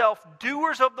yourself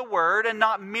doers of the word and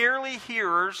not merely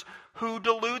hearers who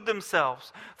delude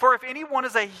themselves. For if anyone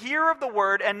is a hearer of the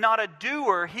word and not a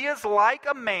doer, he is like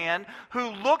a man who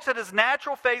looks at his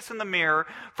natural face in the mirror.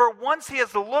 For once he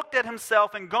has looked at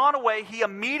himself and gone away, he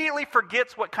immediately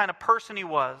forgets what kind of person he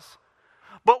was.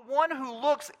 But one who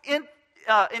looks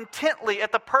intently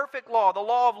at the perfect law, the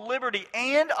law of liberty,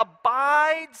 and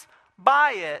abides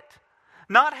by it,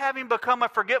 not having become a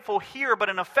forgetful hearer, but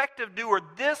an effective doer,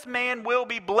 this man will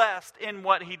be blessed in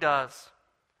what he does.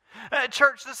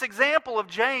 Church, this example of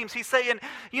James, he's saying,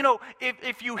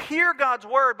 if you hear God's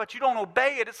word but you don't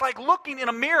obey it, it's like looking in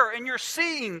a mirror and you're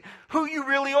seeing who you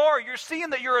really are. You're seeing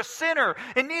that you're a sinner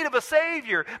in need of a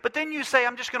Savior. But then you say,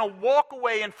 I'm just going to walk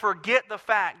away and forget the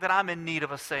fact that I'm in need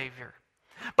of a Savior.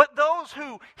 But those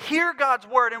who hear God's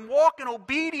word and walk in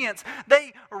obedience,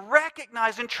 they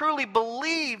recognize and truly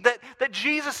believe that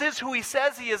Jesus is who he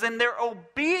says he is, and their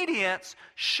obedience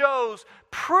shows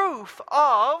proof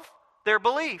of their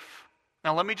belief.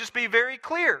 Now let me just be very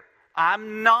clear.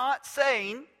 I'm not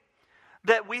saying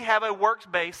that we have a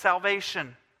works-based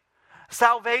salvation.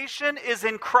 Salvation is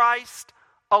in Christ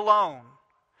alone.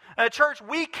 Church,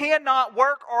 we cannot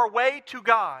work our way to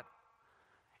God.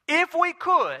 If we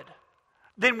could,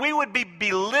 then we would be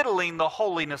belittling the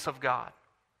holiness of God.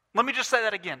 Let me just say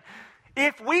that again.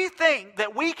 If we think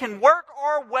that we can work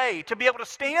our way to be able to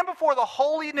stand before the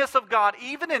holiness of God,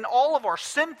 even in all of our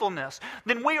sinfulness,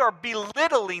 then we are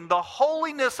belittling the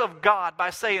holiness of God by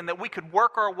saying that we could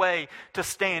work our way to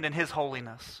stand in his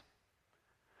holiness.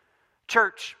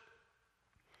 Church,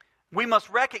 we must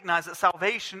recognize that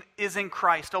salvation is in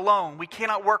Christ alone. We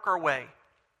cannot work our way.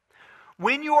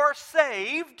 When you are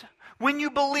saved, when you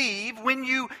believe, when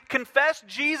you confess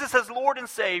Jesus as Lord and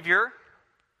Savior,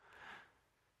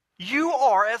 you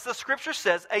are, as the Scripture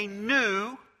says, a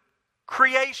new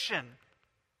creation.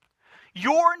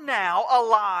 You're now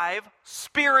alive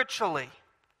spiritually.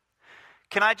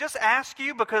 Can I just ask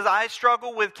you, because I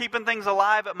struggle with keeping things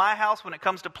alive at my house when it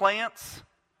comes to plants,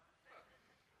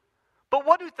 but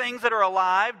what do things that are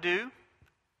alive do?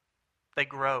 They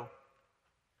grow.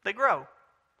 They grow.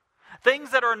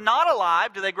 Things that are not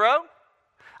alive, do they grow?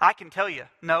 I can tell you,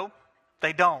 no,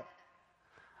 they don't.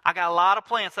 I got a lot of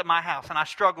plants at my house and I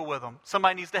struggle with them.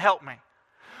 Somebody needs to help me.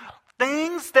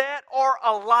 Things that are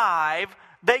alive,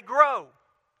 they grow.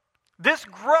 This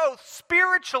growth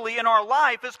spiritually in our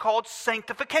life is called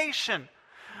sanctification.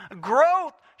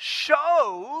 Growth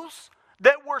shows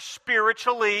that we're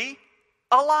spiritually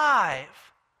alive.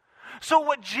 So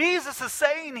what Jesus is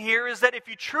saying here is that if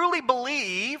you truly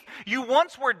believe, you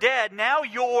once were dead, now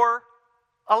you're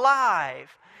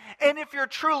alive. And if you're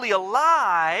truly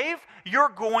alive, you're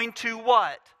going to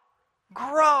what?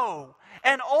 Grow.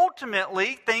 And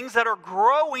ultimately, things that are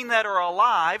growing, that are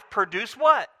alive, produce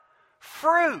what?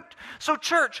 Fruit. So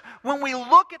church, when we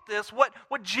look at this, what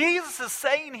Jesus is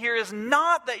saying here is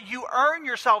not that you earn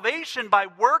your salvation by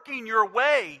working your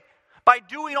way, by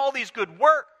doing all these good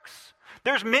works.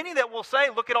 There's many that will say,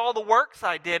 look at all the works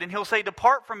I did. And he'll say,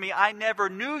 depart from me, I never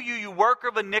knew you, you worker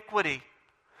of iniquity.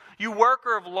 You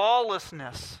worker of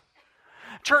lawlessness.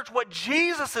 Church, what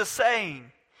Jesus is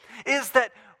saying is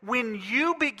that when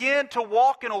you begin to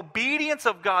walk in obedience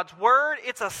of God's word,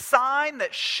 it's a sign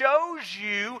that shows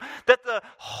you that the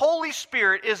Holy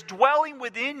Spirit is dwelling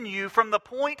within you from the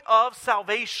point of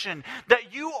salvation,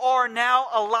 that you are now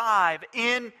alive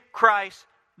in Christ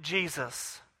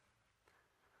Jesus.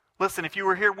 Listen, if you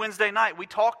were here Wednesday night, we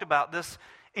talked about this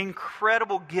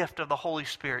incredible gift of the Holy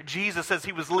Spirit. Jesus, as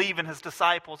he was leaving his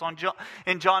disciples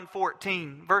in John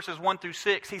 14, verses 1 through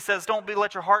 6, he says,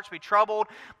 let your hearts be troubled,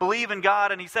 believe in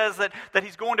God. And he says that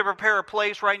he's going to prepare a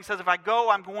place, right? He says, if I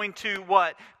go, I'm going to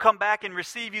what? Come back and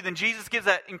receive you. Then Jesus gives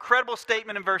that incredible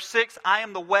statement in verse 6, I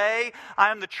am the way,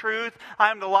 I am the truth, I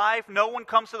am the life. No one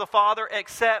comes to the Father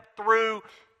except through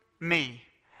me.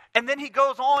 And then he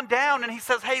goes on down and he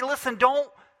says, hey, listen, don't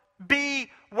be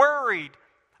worried,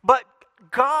 but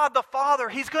God the Father,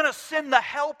 He's going to send the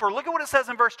Helper. Look at what it says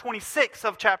in verse 26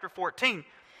 of chapter 14.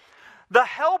 The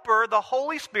Helper, the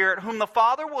Holy Spirit, whom the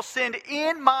Father will send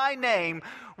in my name,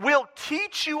 will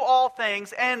teach you all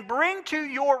things and bring to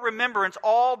your remembrance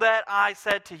all that I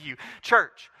said to you.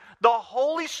 Church, the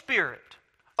Holy Spirit,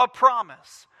 a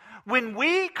promise. When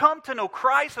we come to know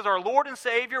Christ as our Lord and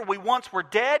Savior, we once were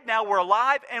dead, now we're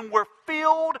alive, and we're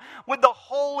filled with the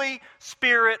Holy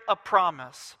Spirit, a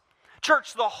promise.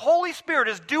 Church, the Holy Spirit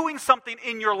is doing something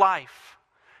in your life.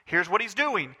 Here's what He's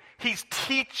doing. He's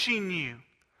teaching you.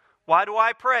 Why do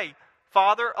I pray?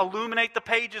 Father, illuminate the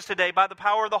pages today by the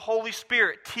power of the Holy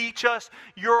Spirit. Teach us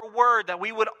your word that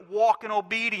we would walk in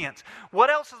obedience. What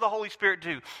else does the Holy Spirit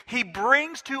do? He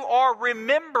brings to our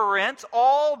remembrance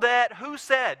all that, who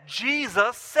said?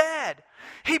 Jesus said.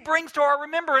 He brings to our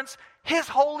remembrance His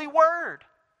holy word.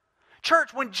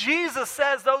 Church, when Jesus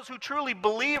says those who truly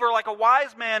believe are like a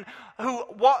wise man,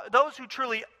 those who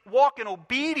truly walk in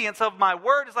obedience of my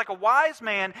word is like a wise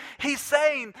man, He's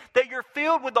saying that you're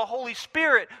filled with the Holy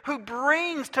Spirit who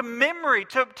brings to memory,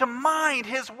 to mind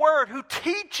His word, who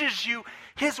teaches you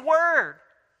His word.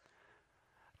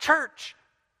 Church,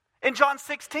 in John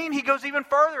 16, He goes even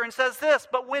further and says this,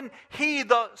 but when He,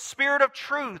 the Spirit of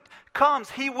truth, comes,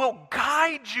 He will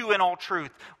guide you in all truth.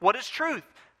 What is truth?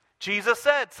 Jesus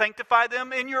said, sanctify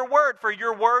them in your word, for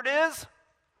your word is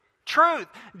truth.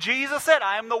 Jesus said,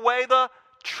 I am the way, the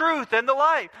truth, and the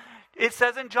life. It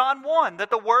says in John 1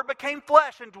 that the Word became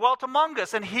flesh and dwelt among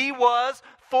us, and He was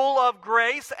full of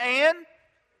grace and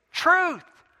truth.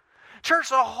 Church,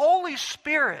 the Holy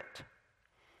Spirit,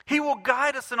 He will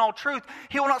guide us in all truth.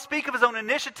 He will not speak of His own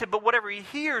initiative, but whatever He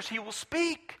hears, He will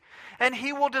speak. And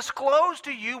He will disclose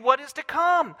to you what is to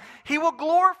come. He will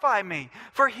glorify me,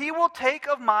 for He will take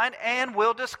of mine and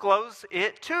will disclose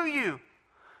it to you.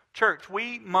 Church,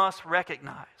 we must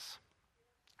recognize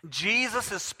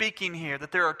Jesus is speaking here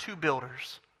that there are two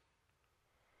builders.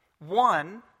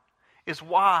 One is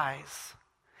wise.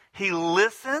 He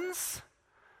listens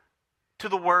to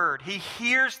the word. He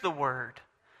hears the word.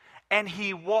 And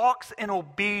he walks in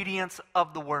obedience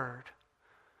of the word.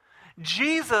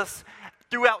 Jesus,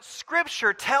 throughout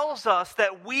Scripture, tells us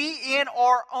that we in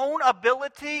our own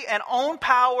ability and own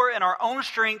power and our own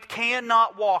strength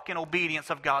cannot walk in obedience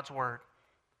of God's word.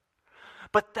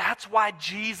 But that's why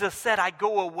Jesus said, I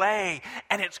go away,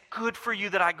 and it's good for you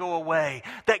that I go away.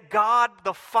 That God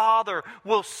the Father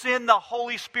will send the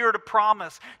Holy Spirit of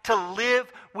promise to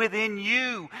live within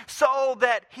you so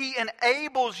that He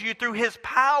enables you through His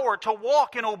power to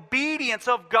walk in obedience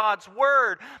of God's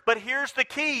word. But here's the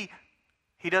key.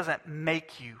 He doesn't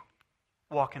make you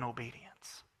walk in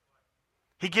obedience.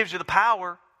 He gives you the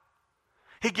power.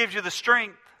 He gives you the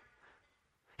strength.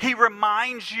 He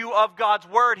reminds you of God's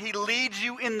word. He leads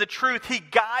you in the truth. He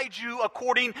guides you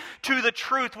according to the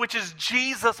truth, which is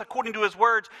Jesus, according to His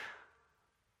words.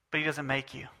 But He doesn't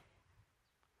make you.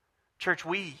 Church,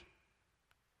 we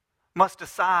must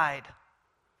decide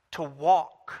to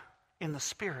walk in the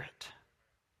Spirit.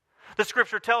 The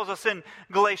Scripture tells us in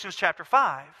Galatians chapter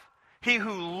 5, he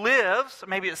who lives,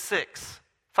 maybe it's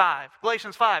 5,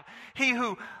 Galatians 5, he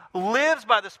who lives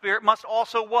by the Spirit must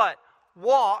also what?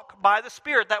 Walk by the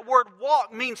Spirit. That word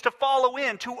walk means to follow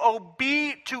in, to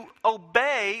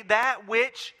obey that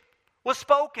which was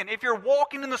spoken. If you're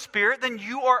walking in the Spirit, then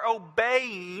you are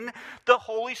obeying the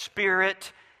Holy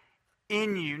Spirit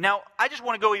in you. Now, I just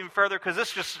want to go even further because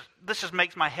this just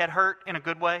makes my head hurt in a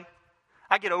good way.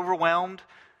 I get overwhelmed.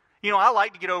 You know, I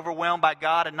like to get overwhelmed by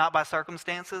God and not by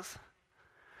circumstances.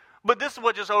 But this is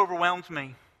what just overwhelms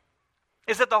me.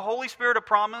 Is that the Holy Spirit of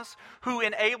promise, who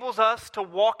enables us to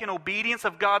walk in obedience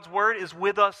of God's word, is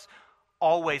with us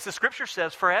always. The Scripture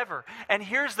says forever. And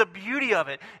here's the beauty of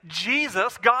it.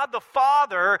 Jesus, God the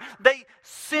Father, they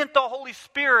sent the Holy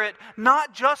Spirit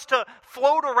not just to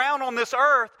float around on this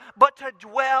earth, but to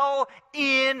dwell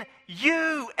in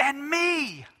you and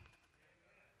me.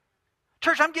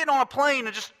 Church, I'm getting on a plane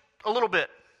in just a little bit.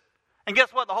 And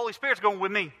guess what? The Holy Spirit's going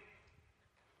with me.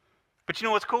 But you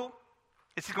know what's cool?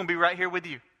 It's going to be right here with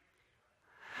you.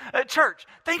 Church,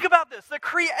 think about this. The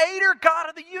Creator God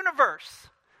of the universe.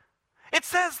 It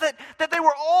says that they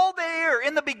were all there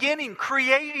in the beginning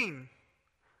creating.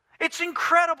 It's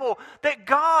incredible that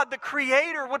God, the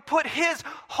Creator, would put His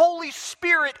Holy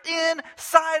Spirit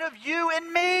inside of you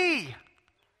and me.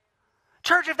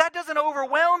 Church, if that doesn't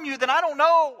overwhelm you, then I don't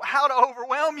know how to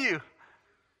overwhelm you.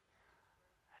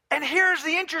 And here's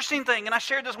the interesting thing, and I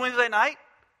shared this Wednesday night.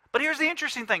 But here's the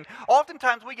interesting thing.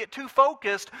 Oftentimes we get too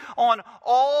focused on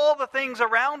all the things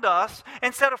around us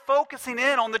instead of focusing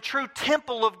in on the true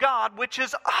temple of God, which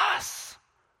is us.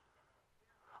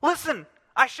 Listen,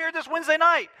 I shared this Wednesday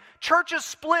night. Churches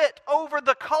split over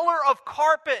the color of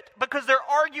carpet because they're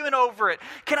arguing over it.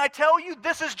 Can I tell you,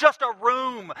 this is just a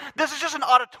room. This is just an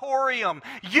auditorium.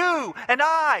 You and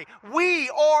I, we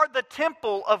are the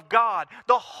temple of God.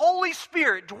 The Holy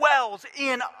Spirit dwells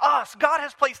in us. God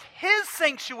has placed His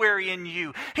sanctuary in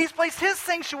you. He's placed His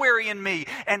sanctuary in me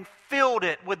and filled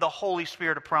it with the Holy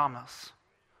Spirit of promise.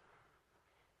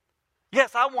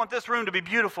 Yes, I want this room to be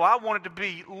beautiful. I want it to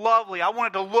be lovely. I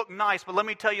want it to look nice. But let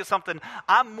me tell you something.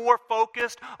 I'm more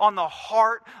focused on the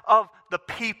heart of the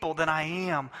people than I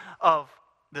am of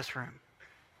this room.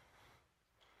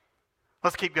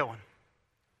 Let's keep going.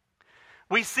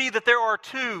 We see that there are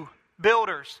two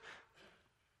builders.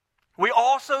 We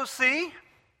also see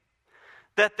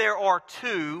that there are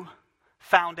two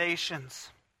foundations.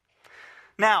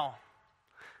 Now,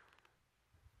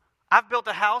 I've built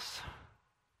a house.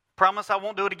 Promise I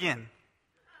won't do it again.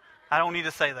 I don't need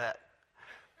to say that.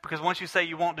 Because once you say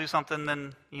you won't do something,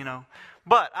 then,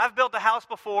 But I've built a house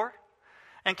before.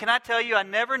 And can I tell you, I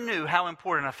never knew how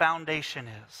important a foundation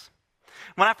is.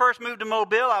 When I first moved to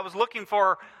Mobile, I was looking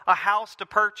for a house to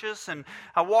purchase. And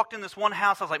I walked in this one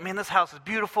house. I was like, man, this house is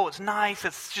beautiful. It's nice.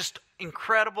 It's just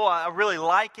incredible. I really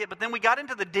like it. But then we got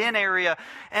into the den area.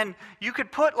 And you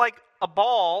could put like a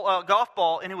golf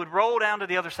ball, and it would roll down to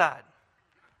the other side.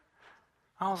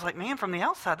 I was like, man, from the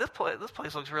outside, this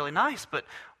place looks really nice, but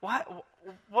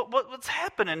what's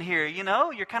happening here?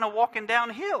 You're kind of walking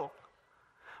downhill.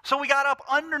 So we got up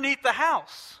underneath the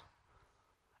house.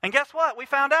 And guess what? We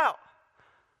found out.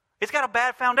 It's got a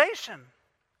bad foundation.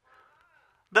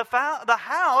 The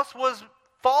house was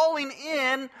falling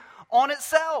in on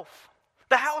itself.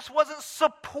 The house wasn't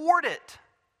supported.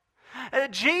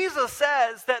 Jesus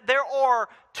says that there are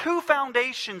two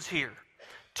foundations here.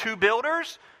 Two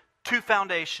builders, two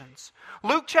foundations.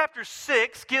 Luke chapter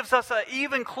 6 gives us an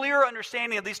even clearer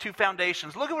understanding of these two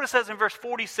foundations. Look at what it says in verse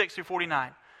 46 through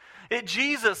 49.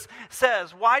 Jesus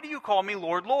says, "Why do you call me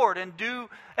Lord, Lord, and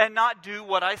not do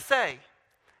what I say?"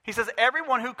 He says,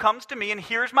 "Everyone who comes to me and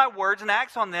hears my words and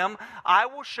acts on them, I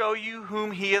will show you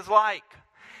whom he is like.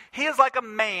 He is like a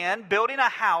man building a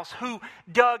house who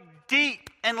dug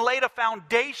deep and laid a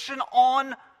foundation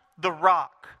on the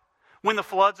rock. When the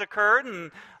floods occurred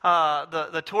and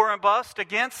the torrent burst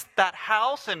against that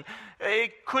house, and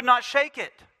it could not shake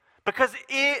it because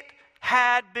it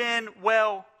had been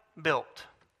well built.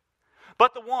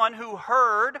 But the one who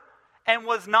heard and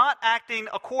was not acting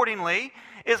accordingly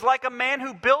is like a man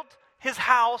who built his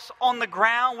house on the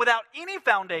ground without any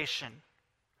foundation."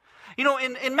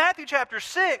 In Matthew chapter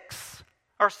 6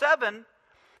 or 7,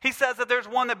 he says that there's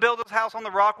one that builds his house on the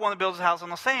rock, one that builds his house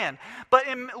on the sand. But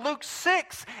in Luke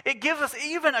 6, it gives us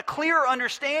even a clearer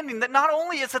understanding that not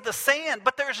only is it the sand,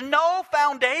 but there's no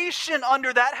foundation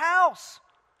under that house.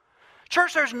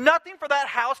 Church, there's nothing for that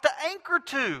house to anchor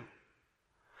to.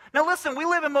 Now listen, we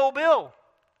live in Mobile.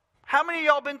 How many of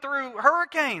y'all been through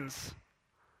hurricanes?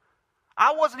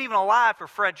 I wasn't even alive for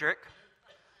Frederick,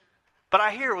 but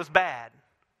I hear it was bad.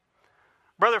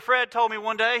 Brother Fred told me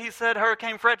one day, he said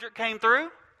Hurricane Frederick came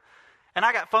through. And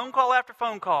I got phone call after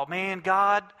phone call. Man,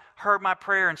 God heard my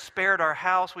prayer and spared our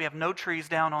house. We have no trees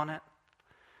down on it.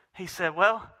 He said,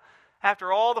 well,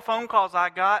 after all the phone calls I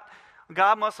got,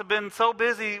 God must have been so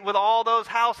busy with all those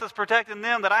houses protecting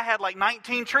them that I had like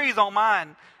 19 trees on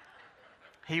mine.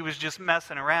 He was just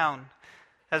messing around,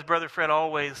 as Brother Fred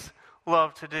always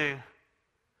loved to do.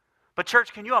 But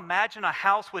church, can you imagine a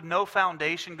house with no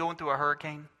foundation going through a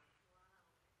hurricane?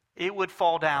 It would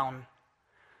fall down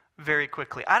very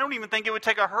quickly. I don't even think it would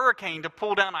take a hurricane to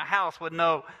pull down a house with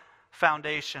no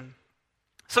foundation.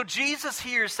 So Jesus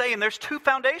here is saying there's two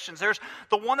foundations. There's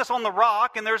the one that's on the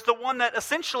rock, and there's the one that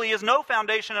essentially is no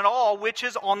foundation at all, which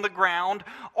is on the ground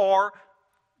or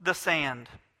the sand.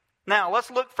 Now, let's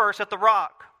look first at the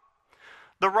rock.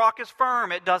 The rock is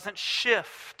firm. It doesn't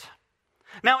shift.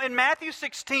 Now, in Matthew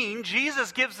 16,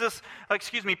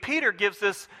 Peter gives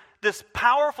this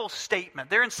powerful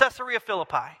statement. They're in Caesarea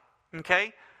Philippi,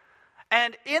 okay?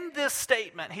 And in this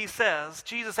statement, he says,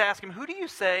 Jesus asked him, "Who do you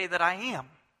say that I am?"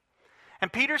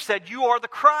 And Peter said, "You are the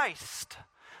Christ,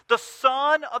 the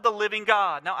Son of the living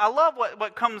God." Now, I love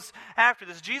what comes after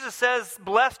this. Jesus says,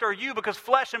 "Blessed are you because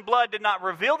flesh and blood did not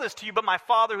reveal this to you, but my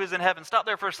Father who is in heaven." Stop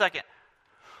there for a second.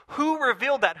 Who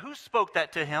revealed that? Who spoke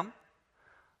that to him?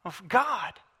 Of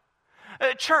God.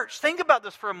 Church, think about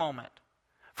this for a moment.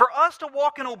 For us to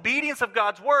walk in obedience of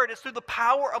God's word is through the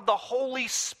power of the Holy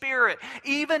Spirit.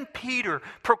 Even Peter,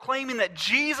 proclaiming that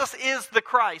Jesus is the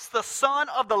Christ, the Son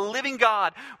of the living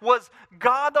God, was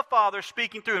God the Father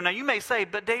speaking through him. Now you may say,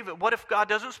 but David, what if God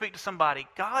doesn't speak to somebody?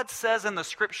 God says in the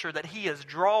scripture that he is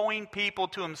drawing people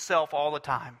to himself all the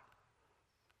time.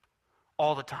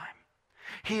 all the time.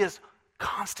 He is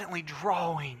constantly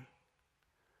drawing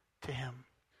to him.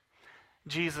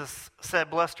 Jesus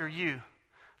said, "Blessed are you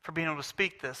for being able to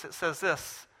speak this." It says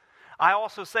this, "I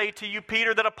also say to you,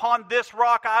 Peter, that upon this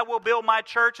rock I will build my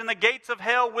church, and the gates of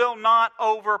hell will not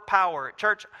overpower it."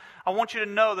 Church, I want you to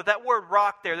know that word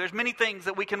rock there's many things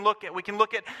that we can look at. We can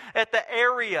look at the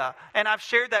area, and I've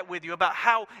shared that with you about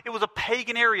how it was a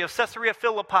pagan area of Caesarea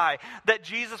Philippi that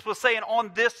Jesus was saying,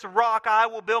 "On this rock I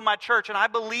will build my church." And I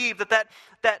believe that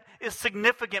is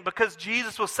significant because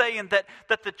Jesus was saying that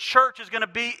the church is going to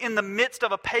be in the midst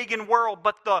of a pagan world,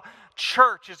 but the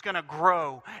church is going to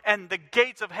grow, and the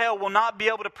gates of hell will not be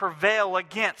able to prevail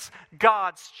against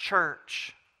God's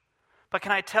church. But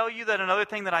can I tell you that another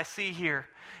thing that I see here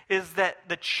is that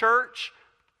the church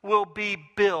will be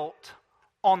built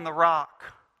on the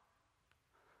rock.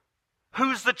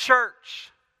 Who's the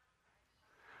church?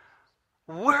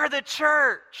 We're the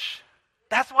church.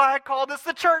 That's why I call this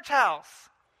the church house.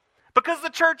 Because the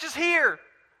church is here.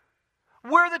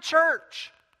 We're the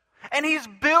church. And he's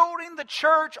building the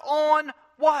church on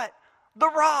what? The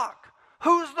rock.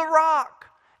 Who's the rock?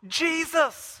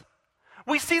 Jesus.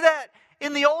 We see that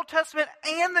in the Old Testament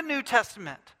and the New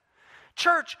Testament.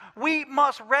 Church, we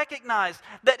must recognize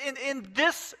that in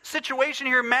this situation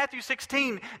here in Matthew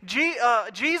 16,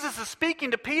 Jesus is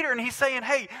speaking to Peter and he's saying,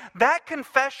 hey, that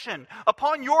confession,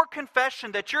 upon your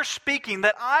confession that you're speaking,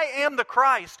 that I am the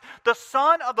Christ, the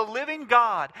Son of the living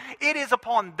God, it is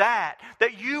upon that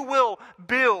you will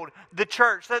build the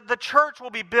church, that the church will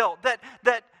be built,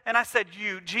 and I said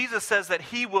Jesus says that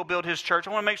he will build his church.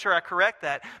 I want to make sure I correct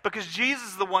that because Jesus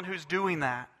is the one who's doing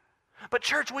that. But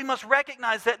church, we must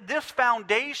recognize that this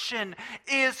foundation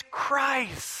is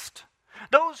Christ.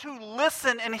 Those who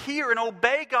listen and hear and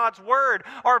obey God's word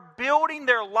are building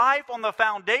their life on the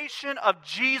foundation of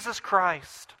Jesus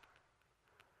Christ.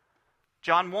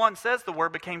 John 1 says the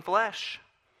word became flesh,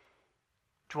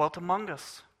 dwelt among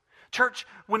us. Church,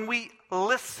 when we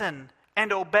listen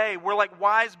and obey, we're like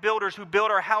wise builders who build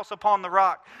our house upon the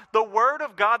rock. The word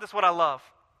of God, that's what I love.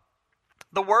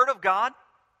 The word of God,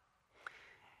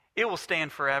 it will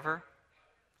stand forever.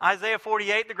 Isaiah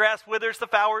 48, the grass withers,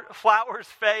 the flowers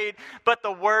fade, but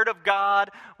the word of God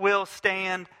will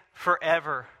stand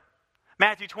forever.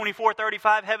 Matthew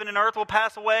 24:35, heaven and earth will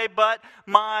pass away, but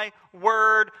my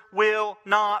word will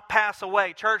not pass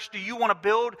away. Church, do you want to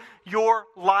build your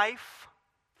life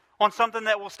on something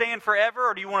that will stand forever,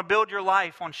 or do you want to build your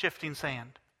life on shifting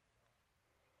sand?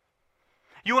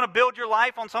 You want to build your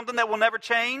life on something that will never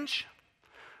change?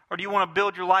 Or do you want to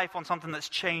build your life on something that's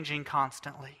changing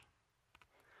constantly?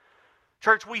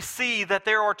 Church, we see that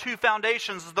there are two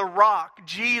foundations, the rock,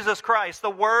 Jesus Christ, the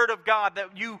Word of God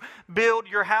that you build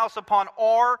your house upon,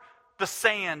 or the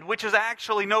sand, which is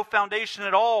actually no foundation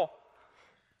at all.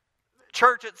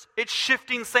 Church, it's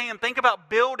shifting sand. Think about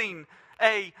building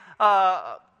a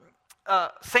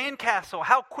sandcastle.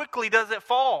 How quickly does it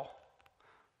fall?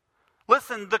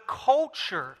 Listen, the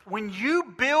culture, when you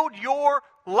build your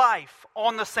life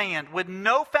on the sand with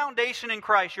no foundation in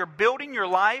Christ, you're building your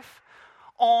life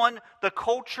on the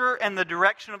culture and the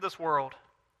direction of this world.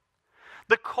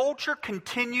 The culture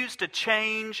continues to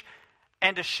change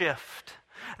and to shift.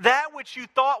 That which you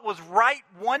thought was right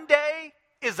one day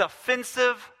is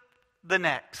offensive the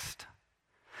next.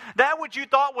 That which you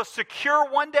thought was secure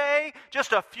one day,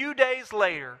 just a few days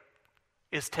later,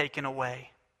 is taken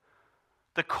away.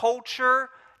 The culture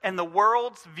and the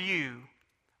world's view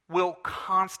will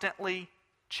constantly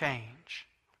change.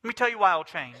 Let me tell you why it'll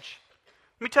change.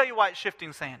 Let me tell you why it's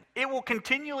shifting sand. It will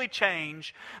continually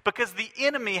change because the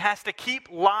enemy has to keep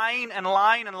lying and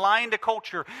lying and lying to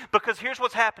culture. Because here's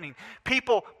what's happening.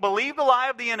 People believe the lie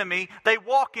of the enemy, they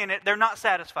walk in it, they're not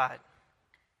satisfied.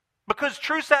 Because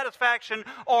true satisfaction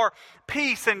or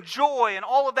peace and joy and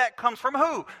all of that comes from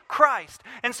who? Christ.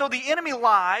 And so the enemy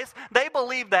lies, they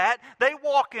believe that, they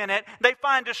walk in it, they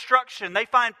find destruction, they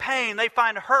find pain, they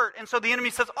find hurt. And so the enemy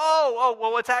says,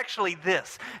 well, it's actually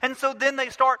this. And so then they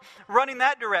start running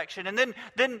that direction. And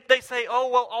then they say,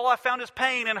 all I found is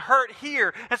pain and hurt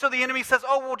here. And so the enemy says,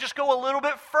 we'll just go a little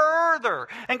bit further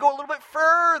and go a little bit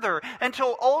further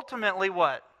until ultimately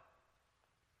what?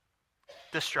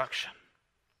 Destruction.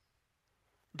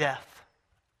 Death.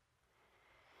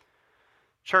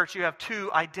 Church, you have two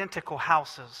identical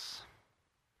houses.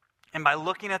 And by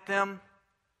looking at them,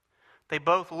 they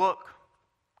both look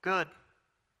good.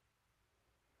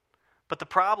 But the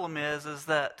problem is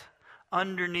that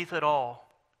underneath it all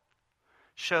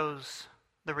shows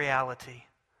the reality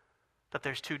that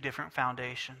there's two different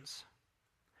foundations.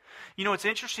 You know, it's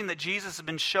interesting that Jesus has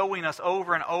been showing us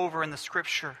over and over in the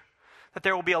Scripture that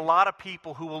there will be a lot of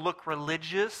people who will look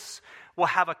religious, will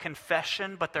have a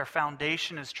confession, but their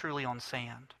foundation is truly on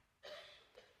sand.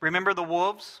 Remember the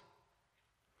wolves?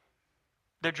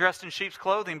 They're dressed in sheep's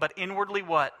clothing, but inwardly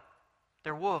what?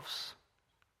 They're wolves.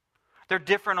 They're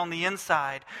different on the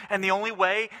inside. And the only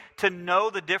way to know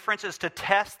the difference is to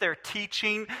test their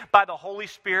teaching by the Holy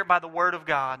Spirit, by the Word of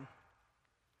God.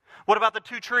 What about the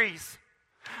two trees?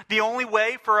 The only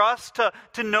way for us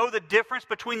to know the difference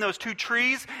between those two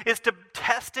trees is to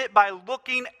test it by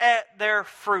looking at their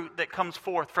fruit that comes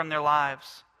forth from their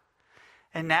lives.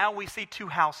 And now we see two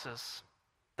houses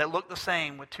that look the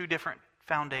same with two different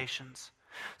foundations.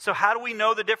 So how do we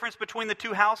know the difference between the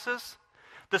two houses?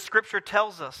 The Scripture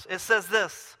tells us. It says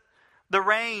this: the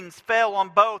rains fell on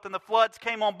both, and the floods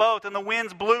came on both, and the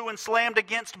winds blew and slammed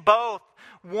against both.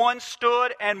 One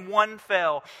stood and one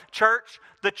fell. Church,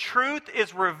 the truth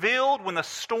is revealed when the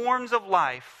storms of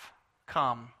life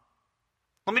come.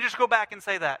 Let me just go back and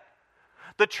say that.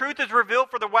 The truth is revealed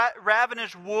for the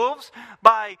ravenous wolves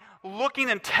by looking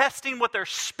and testing what they're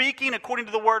speaking according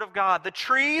to the Word of God. The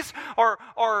trees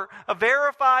are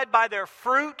verified by their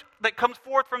fruit that comes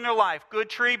forth from their life. Good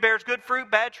tree bears good fruit,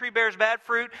 bad tree bears bad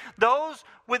fruit. Those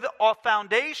with a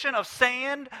foundation of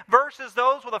sand versus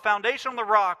those with a foundation on the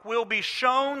rock will be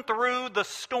shown through the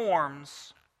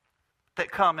storms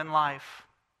that come in life.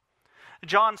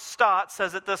 John Stott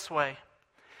says it this way: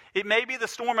 it may be the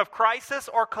storm of crisis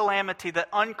or calamity that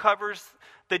uncovers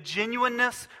the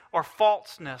genuineness or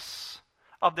falseness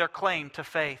of their claim to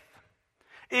faith.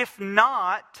 If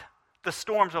not the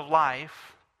storms of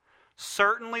life,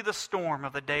 certainly the storm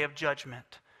of the day of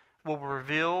judgment will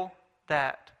reveal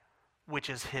that which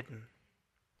is hidden.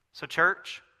 So,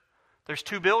 church, there's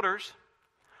two builders,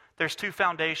 there's two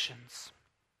foundations,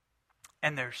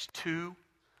 and there's two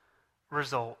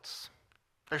results.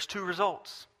 There's two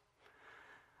results.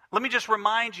 Let me just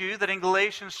remind you that in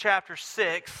Galatians chapter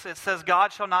 6, it says,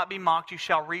 God shall not be mocked, you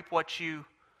shall reap what you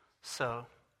sow.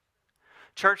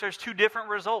 Church, there's two different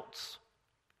results.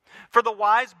 For the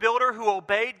wise builder who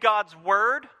obeyed God's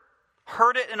word,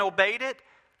 heard it and obeyed it,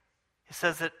 it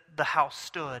says that the house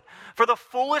stood. For the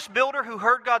foolish builder who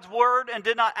heard God's word and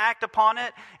did not act upon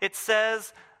it, it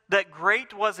says that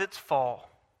great was its fall.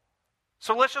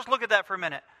 So let's just look at that for a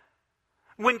minute.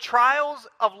 When trials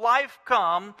of life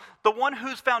come, the one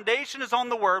whose foundation is on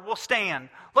the Word will stand.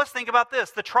 Let's think about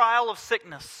this, the trial of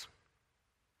sickness.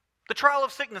 The trial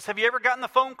of sickness. Have you ever gotten the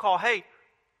phone call, hey,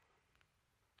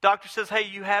 doctor says, hey,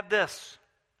 you have this,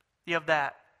 you have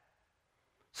that.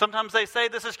 Sometimes they say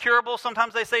this is curable,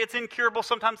 sometimes they say it's incurable,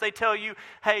 sometimes they tell you,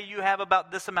 hey, you have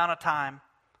about this amount of time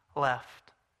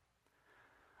left.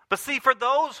 But see, for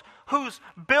those who's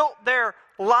built their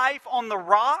life on the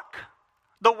rock,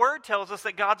 the Word tells us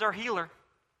that God's our healer,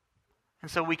 and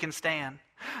so we can stand.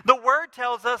 The Word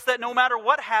tells us that no matter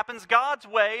what happens, God's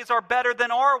ways are better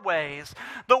than our ways.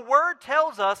 The Word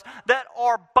tells us that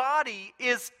our body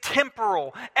is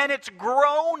temporal, and it's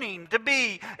groaning to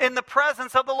be in the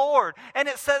presence of the Lord. And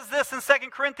it says this in 2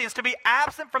 Corinthians, to be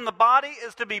absent from the body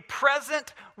is to be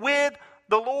present with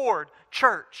the Lord.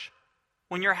 Church,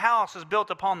 when your house is built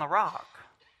upon the rock,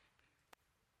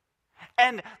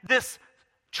 and this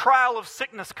trial of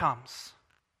sickness comes,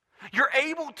 you're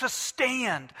able to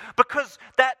stand because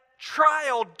that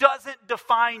trial doesn't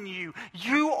define you.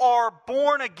 You are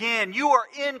born again. You are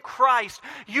in Christ.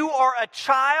 You are a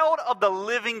child of the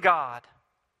living God.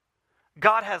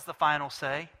 God has the final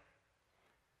say.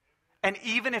 And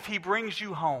even if He brings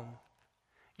you home,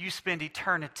 you spend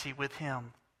eternity with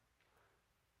Him.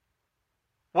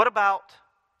 What about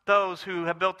those who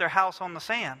have built their house on the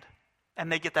sand and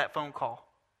they get that phone call?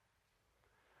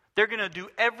 They're going to do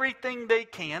everything they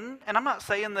can, and I'm not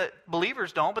saying that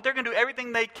believers don't, but they're going to do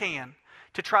everything they can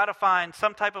to try to find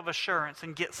some type of assurance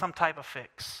and get some type of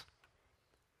fix.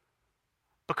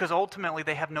 Because ultimately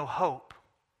they have no hope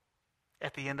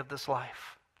at the end of this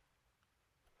life.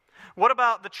 What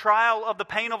about the trial of the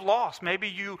pain of loss? Maybe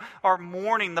you are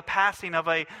mourning the passing of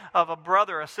a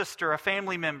brother, a sister, a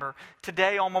family member.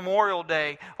 Today on Memorial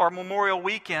Day or Memorial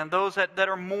Weekend, those that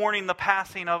are mourning the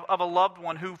passing of a loved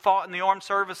one who fought in the armed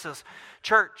services.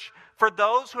 Church, for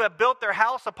those who have built their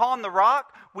house upon the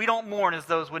rock, we don't mourn as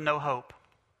those with no hope.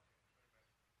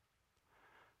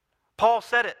 Paul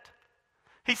said it.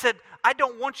 He said, I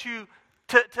don't want you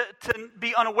to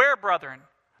be unaware, brethren,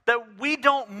 that we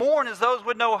don't mourn as those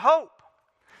with no hope.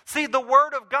 See, the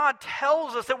Word of God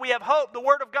tells us that we have hope. The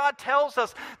Word of God tells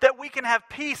us that we can have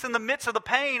peace in the midst of the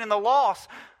pain and the loss.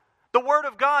 The Word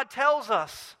of God tells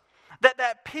us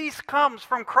That peace comes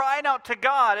from crying out to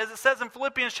God, as it says in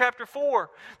Philippians chapter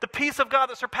 4. The peace of God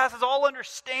that surpasses all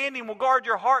understanding will guard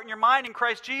your heart and your mind in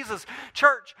Christ Jesus.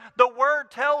 Church, the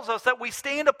Word tells us that we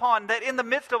stand upon, that in the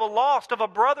midst of a loss of a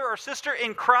brother or sister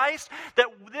in Christ, that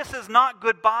this is not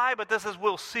goodbye, but this is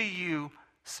we'll see you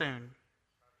soon.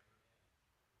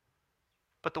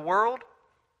 But the world,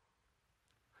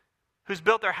 who's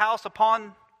built their house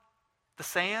upon the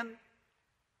sand,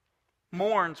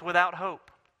 mourns without hope,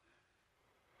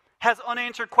 has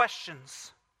unanswered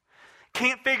questions,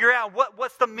 can't figure out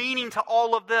what's the meaning to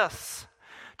all of this.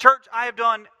 Church, I have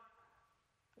done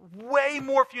way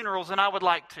more funerals than I would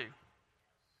like to.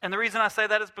 And the reason I say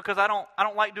that is because I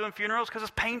don't like doing funerals because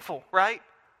it's painful, right?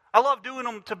 I love doing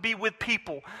them to be with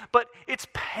people, but it's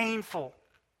painful,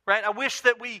 right? I wish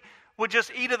that we would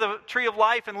just eat of the tree of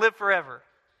life and live forever.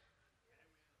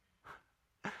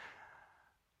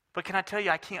 But can I tell you,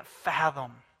 I can't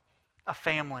fathom a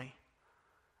family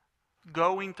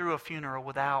going through a funeral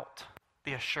without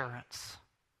the assurance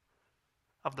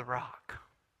of the rock.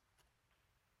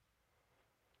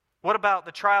 What about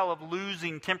the trial of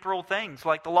losing temporal things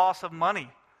like the loss of money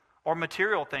or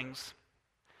material things?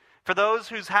 For those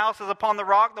whose house is upon the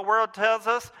rock, the word tells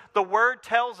us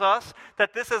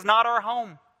that this is not our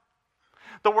home.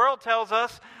 The world tells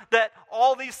us that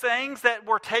all these things that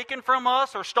were taken from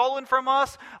us or stolen from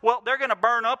us, well, they're going to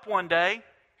burn up one day.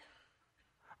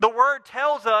 The Word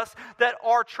tells us that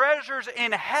our treasures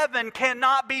in heaven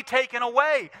cannot be taken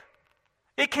away.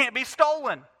 It can't be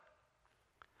stolen.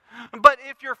 But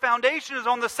if your foundation is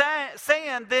on the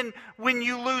sand, then when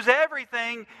you lose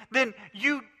everything, then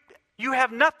you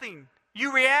have nothing.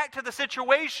 You react to the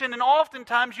situation, and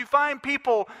oftentimes you find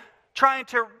people trying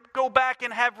to go back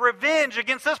and have revenge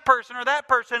against this person or that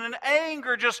person, and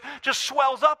anger just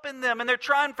swells up in them, and they're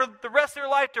trying for the rest of their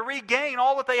life to regain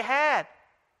all that they had.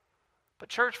 But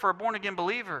church, for a born-again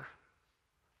believer,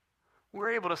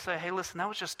 we're able to say, hey, listen, that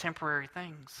was just temporary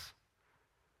things.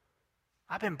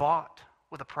 I've been bought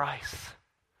with a price.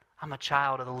 I'm a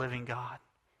child of the living God.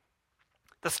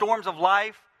 The storms of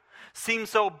life seem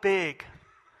so big,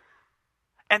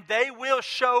 and they will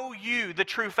show you the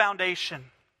true foundation.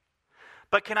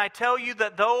 But can I tell you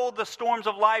that though the storms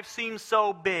of life seem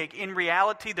so big, in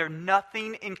reality, they're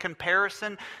nothing in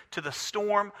comparison to the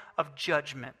storm of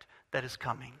judgment that is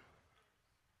coming.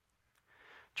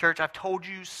 Church, I've told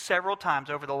you several times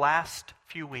over the last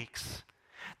few weeks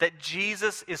that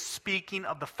Jesus is speaking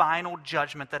of the final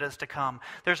judgment that is to come.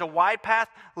 There's a wide path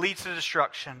leads to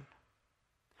destruction.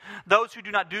 Those who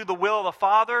do not do the will of the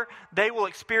Father, they will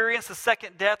experience the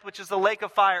second death, which is the lake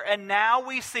of fire. And now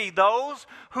we see those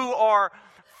who are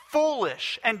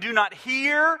foolish and do not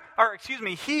hear,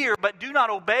 but do not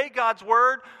obey God's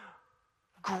word.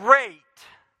 Great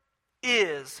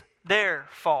is their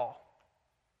fall.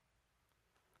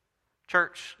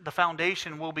 Church, the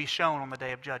foundation will be shown on the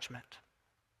day of judgment.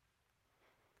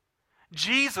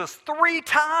 Jesus 3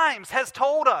 times has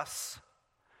told us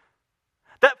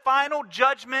that final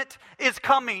judgment is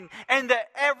coming and that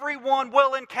everyone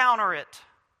will encounter it.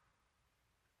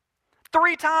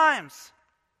 3 times.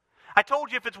 I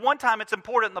told you if it's 1 time, it's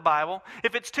important in the Bible.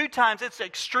 If it's 2 times, it's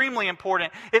extremely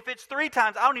important. If it's 3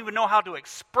 times, I don't even know how to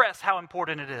express how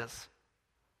important it is.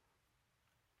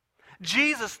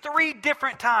 Jesus 3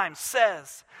 different times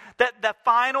says that the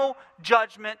final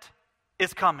judgment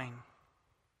is coming.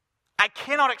 I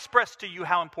cannot express to you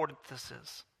how important this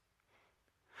is.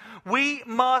 We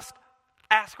must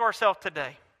ask ourselves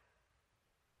today,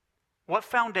 what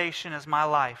foundation is my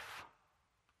life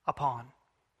upon?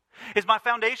 Is my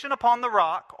foundation upon the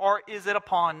rock, or is it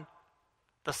upon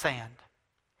the sand?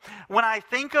 When I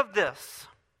think of this,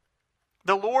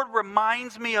 the Lord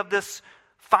reminds me of this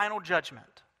final judgment.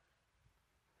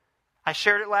 I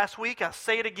shared it last week. I'll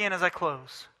say it again as I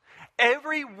close.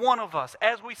 Every one of us,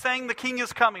 as we sang "The King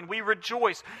is Coming," we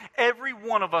rejoice. Every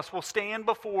one of us will stand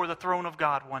before the throne of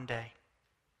God one day.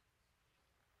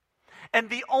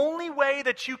 And the only way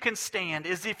that you can stand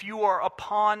is if you are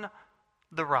upon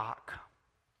the rock.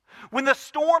 When the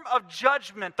storm of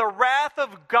judgment, the wrath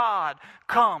of God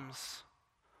comes,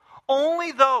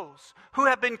 only those who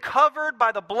have been covered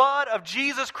by the blood of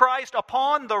Jesus Christ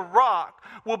upon the rock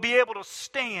will be able to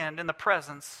stand in the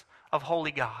presence of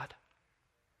holy God.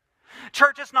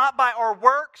 Church, it's not by our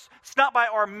works, it's not by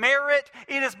our merit,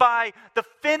 it is by the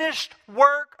finished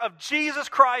work of Jesus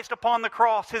Christ upon the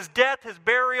cross, His death, His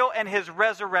burial, and His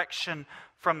resurrection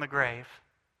from the grave.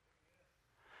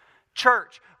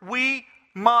 Church, we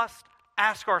must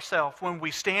ask ourselves when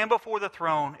we stand before the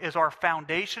throne, is our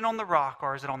foundation on the rock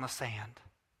or is it on the sand?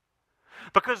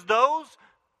 Because those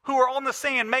who are on the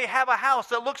sand may have a house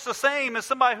that looks the same as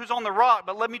somebody who's on the rock.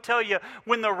 But let me tell you,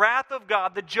 when the wrath of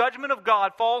God, the judgment of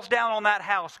God falls down on that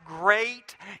house,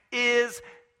 great is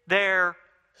their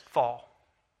fall.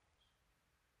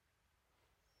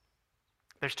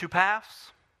 There's two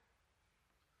paths.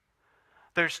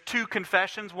 There's two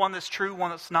confessions, one that's true, one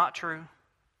that's not true.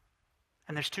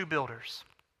 And there's two builders.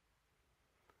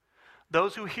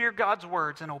 Those who hear God's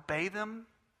words and obey them,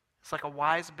 it's like a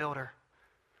wise builder.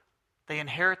 They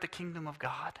inherit the kingdom of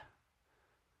God.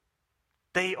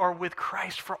 They are with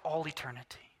Christ for all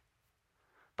eternity.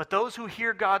 But those who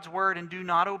hear God's word and do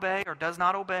not obey or does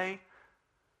not obey,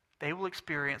 they will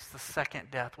experience the second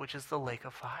death, which is the lake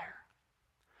of fire.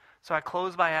 So I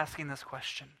close by asking this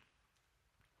question.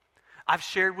 I've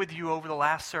shared with you over the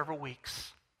last several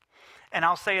weeks, and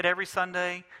I'll say it every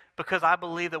Sunday because I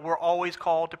believe that we're always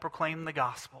called to proclaim the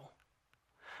gospel.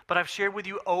 But I've shared with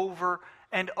you over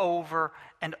and over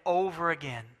and over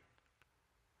again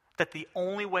that the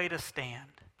only way to stand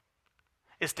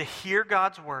is to hear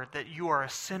God's word that you are a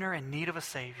sinner in need of a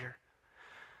Savior,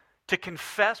 to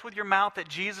confess with your mouth that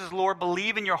Jesus is Lord,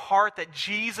 believe in your heart that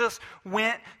Jesus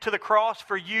went to the cross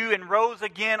for you and rose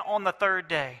again on the third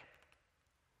day.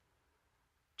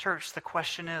 Church, the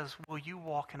question is, will you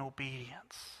walk in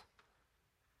obedience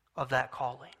of that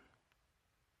calling?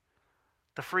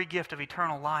 The free gift of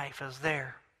eternal life is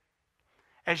there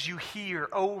as you hear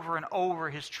over and over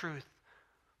His truth.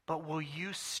 But will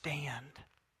you stand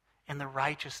in the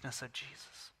righteousness of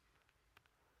Jesus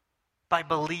by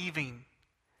believing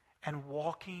and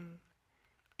walking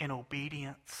in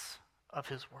obedience of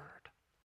His word?